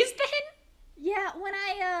phrase then. Yeah, when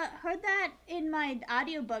I heard that in my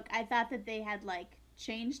audiobook, I thought that they had, like,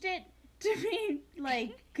 changed it to me,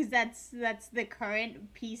 like, because that's the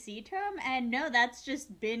current PC term, and no, that's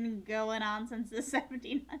just been going on since the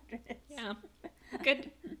 1700s. Yeah,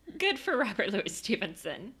 good for Robert Louis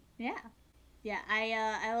Stevenson. Yeah,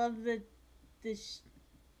 I love yeah.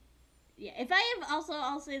 If I have also,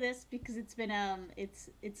 I'll say this because it's been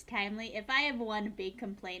it's timely. If I have one big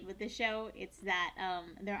complaint with the show, it's that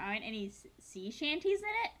there aren't any sea shanties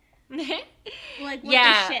in it. Like, what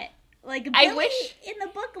the shit. Like, Billy I wish in the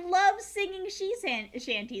book loves singing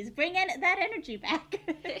shanties. Bring that energy back.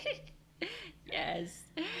 Yes.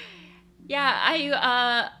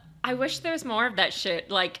 Yeah, I wish there was more of that shit.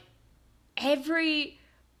 Like,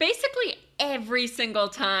 basically every single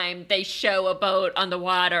time they show a boat on the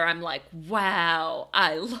water, I'm like, wow,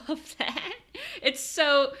 I love that. It's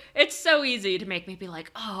so easy to make me be like,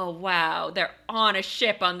 oh wow, they're on a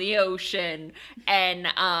ship on the ocean. And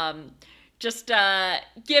just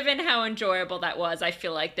given how enjoyable that was, I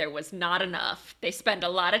feel like there was not enough. They spend a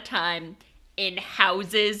lot of time in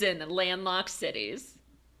houses in landlocked cities.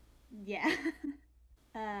 Yeah.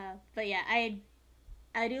 But yeah,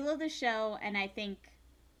 I do love the show, and I think,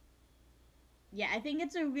 yeah, I think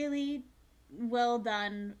it's a really well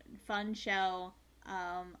done, fun show.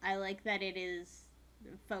 I like that it is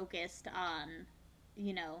focused on,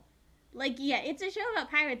 you know, like, yeah, it's a show about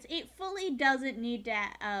pirates. It fully doesn't need to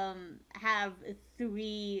have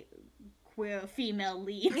three queer female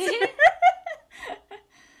leads.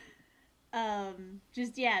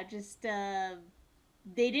 Just yeah, just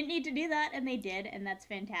they didn't need to do that, and they did, and that's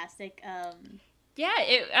fantastic.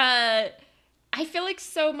 Yeah, I feel like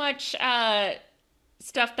so much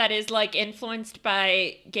stuff that is like influenced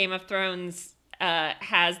by Game of Thrones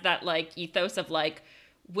has that like ethos of like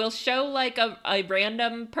we'll show like a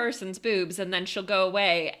random person's boobs and then she'll go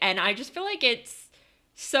away. And I just feel like it's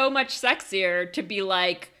so much sexier to be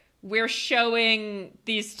like we're showing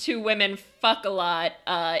these two women fuck a lot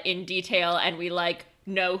in detail and we like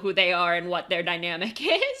know who they are and what their dynamic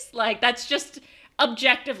is. Like that's just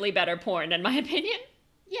objectively better porn in my opinion.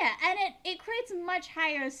 Yeah, and it creates much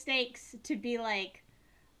higher stakes to be like,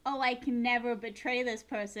 oh, I can never betray this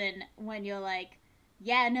person when you're like,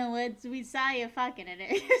 yeah, no, we saw you fucking and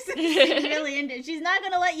it's really into. She's not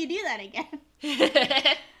gonna let you do that again.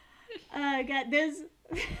 God,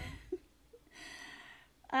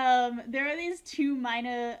 there are these two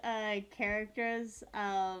minor characters.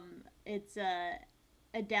 It's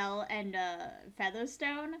Adele and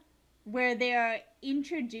Featherstone, where they are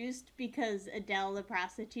introduced because Adele the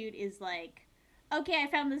prostitute is like, okay, I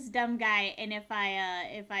found this dumb guy, and if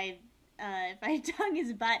I tongue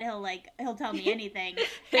his butt, he'll tell me anything.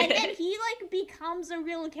 And then he like becomes a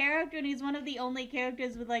real character, and he's one of the only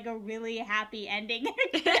characters with like a really happy ending. And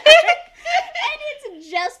it's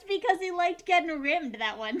just because he liked getting rimmed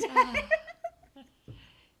that one time.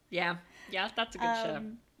 Yeah, that's a good show.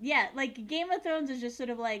 Yeah, like Game of Thrones is just sort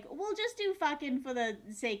of like, we'll just do fucking for the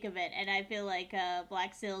sake of it, and I feel like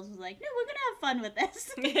Black Sails was like, no, we're gonna have fun with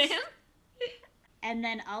this. And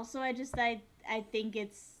then also, I think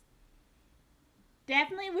it's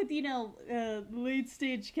definitely with late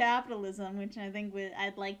stage capitalism, which I think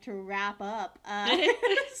I'd like to wrap up.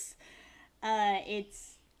 It's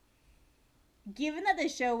given that the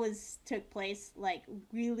show took place like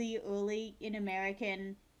really early in America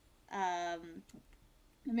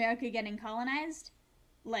getting colonized,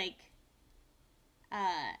 like,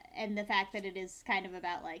 and the fact that it is kind of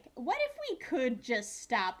about like, what if we could just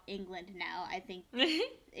stop England now? I think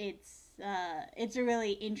it's a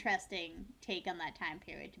really interesting take on that time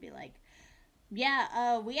period to be like,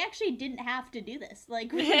 yeah, we actually didn't have to do this.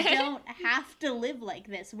 Like, we don't have to live like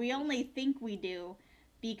this. We only think we do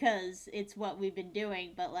because it's what we've been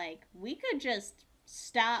doing. But like, we could just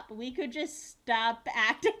stop. We could just stop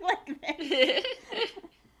acting like this.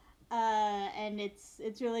 And it's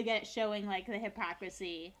really good at showing like the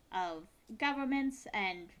hypocrisy of governments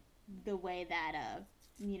and the way that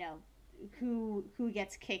who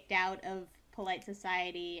gets kicked out of polite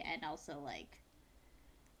society, and also like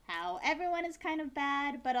how everyone is kind of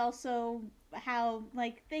bad, but also how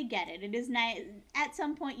like they get it. It is nice at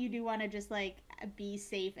some point. You do want to just like be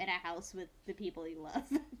safe in a house with the people you love.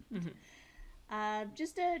 Mm-hmm.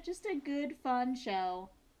 Just a good fun show.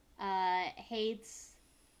 Hates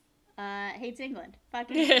England.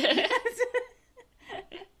 Fucking.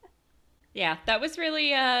 Yeah, that was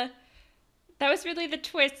really the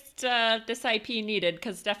twist this IP needed,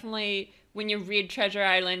 because definitely when you read Treasure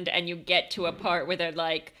Island and you get to a part where they're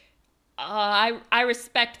like, I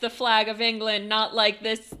respect the flag of England, not like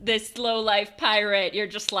this low life pirate. You're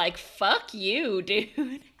just like, fuck you,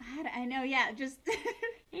 dude. I know, yeah, just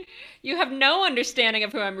you have no understanding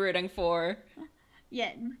of who I'm rooting for.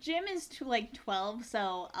 Yeah, Jim is like 12,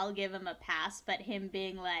 so I'll give him a pass, but him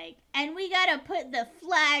being like, and we gotta put the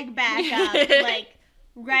flag back up, like,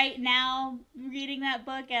 right now, reading that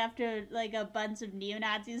book after, like, a bunch of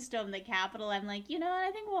neo-Nazis stormed the Capitol, I'm like, you know what,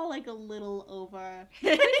 I think we're all, like, a little over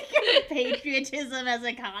patriotism as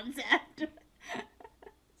a concept.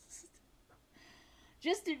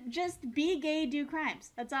 Just be gay, do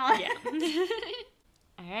crimes. That's all. Yeah.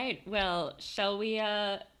 All right, well, shall we,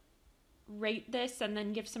 rate this and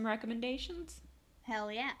then give some recommendations? Hell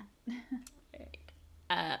yeah.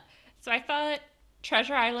 So I thought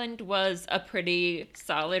Treasure Island was a pretty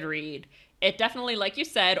solid read. It definitely, like you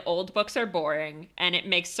said, old books are boring, and it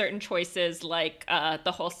makes certain choices, like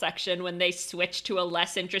the whole section when they switch to a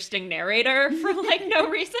less interesting narrator for like no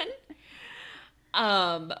reason.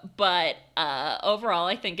 But overall,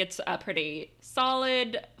 I think it's a pretty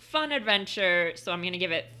solid, fun adventure, so I'm gonna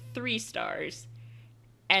give it 3 stars.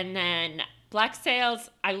 And then Black Sails,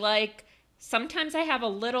 I like. Sometimes I have a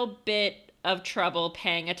little bit of trouble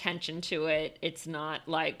paying attention to it. It's not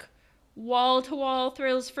like wall to wall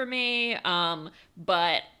thrills for me.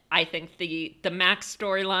 But I think the Max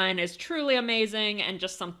storyline is truly amazing and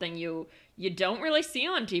just something you don't really see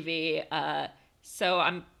on TV. So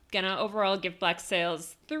I'm gonna overall give Black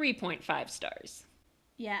Sails 3.5 stars.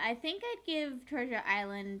 Yeah, I think I'd give Treasure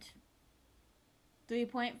Island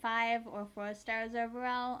 3.5 or 4 stars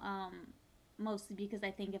overall. Mostly because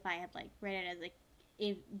I think if I had like read it as a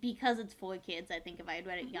if because it's for kids, I think if I had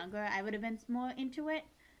read it younger, I would have been more into it.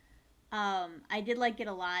 I did like it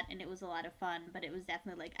a lot, and it was a lot of fun. But it was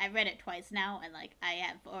definitely like I read it twice now, and like I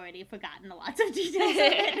have already forgotten lots of details of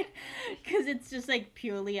it because it's just like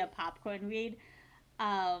purely a popcorn read.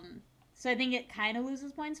 So I think it kind of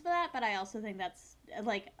loses points for that, but I also think that's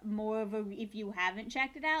like more of a if you haven't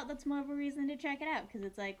checked it out, that's more of a reason to check it out because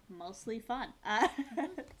it's like mostly fun.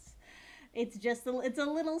 It's just it's a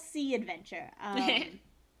little sea adventure.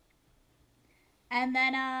 And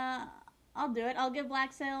then I'll do it. I'll give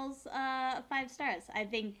Black Sails 5 stars. I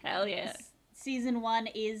think Hell yeah. Season 1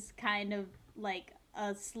 is kind of like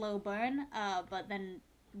a slow burn, but then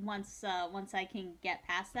once I can get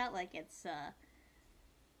past that, like it's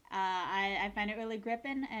I find it really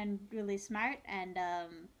gripping and really smart, and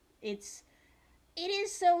it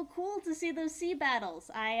is so cool to see those sea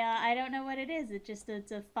battles. I don't know what it is.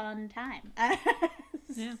 It's a fun time.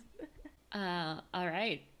 Yeah. All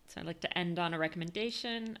right. So I'd like to end on a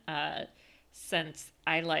recommendation. Since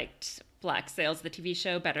I liked Black Sails, the TV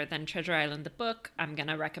show, better than Treasure Island, the book, I'm going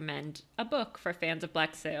to recommend a book for fans of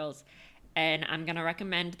Black Sails. And I'm going to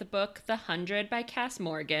recommend the book The 100 by Cass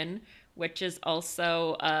Morgan, which is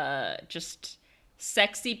also just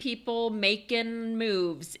sexy people making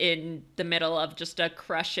moves in the middle of just a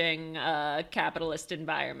crushing capitalist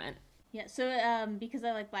environment. Yeah, so because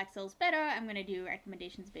I like Black Sails better, I'm gonna do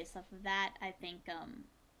recommendations based off of that. I think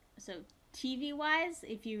so TV wise,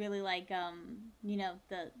 if you really like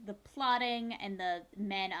the plotting and the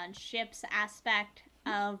men on ships aspect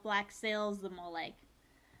of Black Sails, the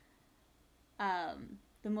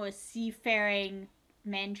more seafaring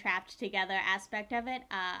men trapped together aspect of it,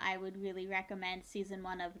 I would really recommend season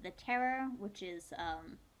 1 of The Terror, which is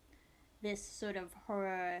this sort of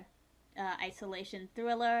horror isolation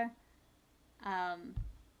thriller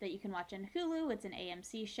that you can watch on Hulu. It's an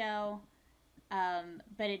AMC show,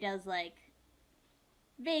 but it does like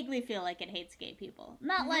vaguely feel like it hates gay people.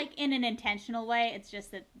 Not like in an intentional way. It's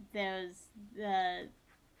just that there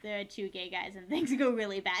are 2 gay guys and things go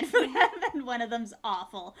really bad for them, and one of them's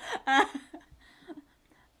awful.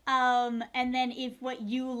 And then if what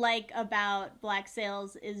you like about Black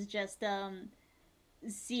Sails is just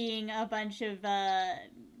seeing a bunch of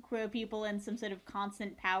queer people in some sort of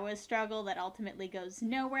constant power struggle that ultimately goes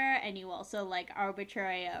nowhere, and you also like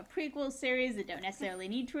arbitrary prequel series that don't necessarily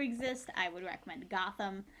need to exist, I would recommend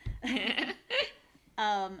Gotham.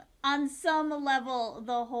 On some level,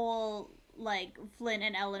 the whole like Flint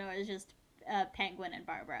and Eleanor is just Penguin and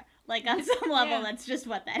Barbara. Like on some level, yeah. That's just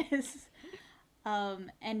what that is.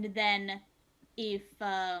 And then if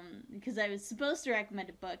because I was supposed to recommend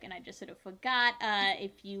a book and I just sort of forgot,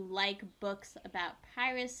 if you like books about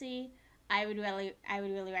piracy, I would really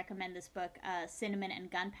recommend this book, Cinnamon and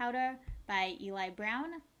Gunpowder by Eli Brown,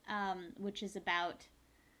 which is about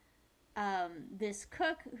this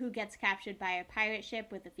cook who gets captured by a pirate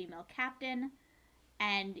ship with a female captain,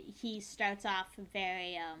 and he starts off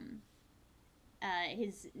very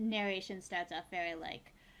his narration starts off very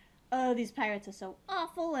like, oh, these pirates are so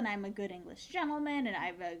awful, and I'm a good English gentleman, and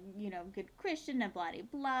I'm a, good Christian, and blah, blah,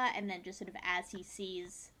 blah. And then just sort of as he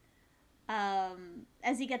sees,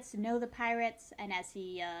 as he gets to know the pirates, and as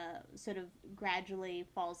he sort of gradually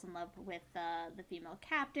falls in love with the female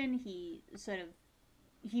captain, he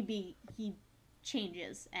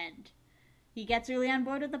changes, and he gets really on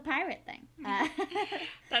board with the pirate thing.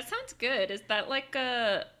 That sounds good. Is that like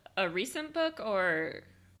a recent book, or...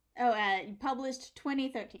 Oh, published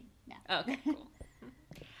 2013. Yeah. Okay, cool.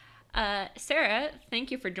 Sarah,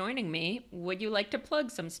 thank you for joining me. Would you like to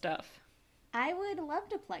plug some stuff? I would love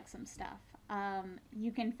to plug some stuff.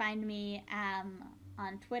 You can find me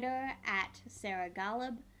on Twitter at Sarah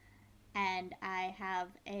Golub, and I have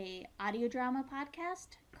a audio drama podcast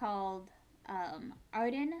called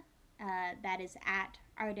Arden. That is at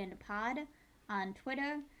Arden Pod on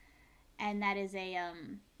Twitter, and that is a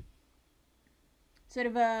sort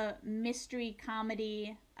of a mystery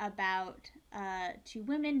comedy about 2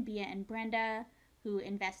 women, Bea and Brenda, who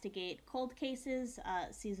investigate cold cases.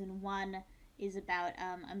 Season 1 is about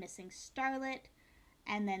a missing starlet,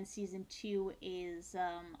 and then season 2 is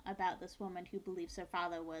about this woman who believes her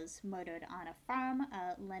father was murdered on a farm.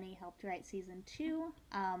 Lenny helped write season 2.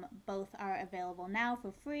 Both are available now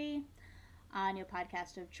for free on your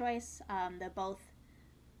podcast of choice. They're both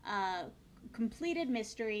completed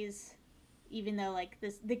mysteries, even though like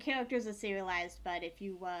the characters are serialized. But if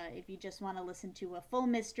you just want to listen to a full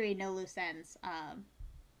mystery, no loose ends,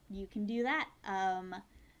 you can do that.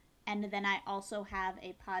 And then I also have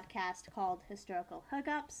a podcast called Historical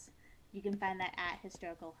Hookups. You can find that at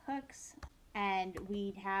Historical Hooks. And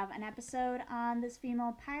we have an episode on this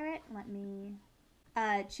female pirate.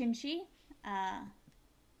 Chin-Shi.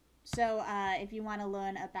 So if you want to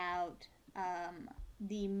learn about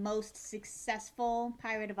the most successful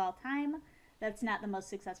pirate of all time, that's not the most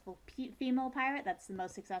successful female pirate. That's the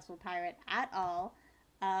most successful pirate at all.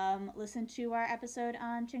 Listen to our episode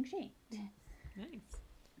on Chin-Shi. Nice.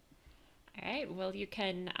 All right. Well, you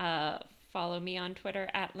can follow me on Twitter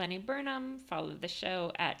at Lenny Burnham, follow the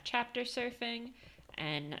show at Chapter Surfing,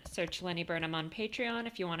 and search Lenny Burnham on Patreon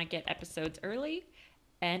if you want to get episodes early.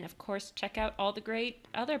 And, of course, check out all the great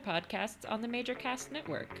other podcasts on the Major Cast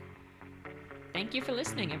Network. Thank you for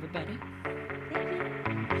listening, everybody.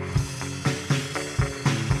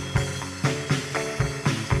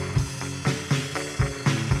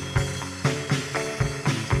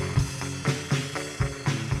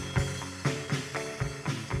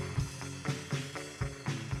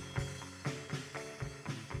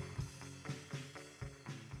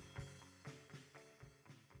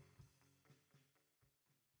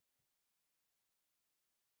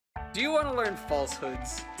 Do you want to learn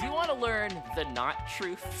falsehoods? Do you want to learn the not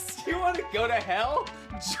truths? Do you want to go to hell?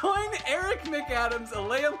 Join Eric McAdams,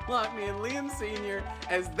 Alea Lockney, and Liam Sr.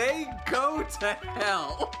 as they go to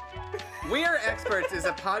hell. We Are Experts is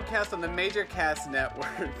a podcast on the Major Cast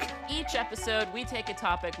Network. Each episode, we take a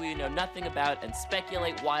topic we know nothing about and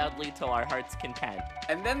speculate wildly till our heart's content.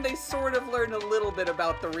 And then they sort of learn a little bit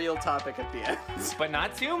about the real topic at the end. But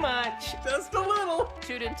not too much. Just a little.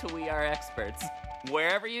 Tune into We Are Experts,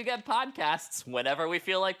 wherever you get podcasts, whenever we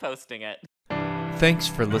feel like posting it. Thanks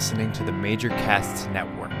for listening to the Major Casts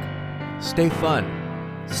Network. Stay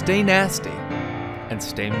fun, stay nasty, and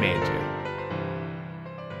stay major.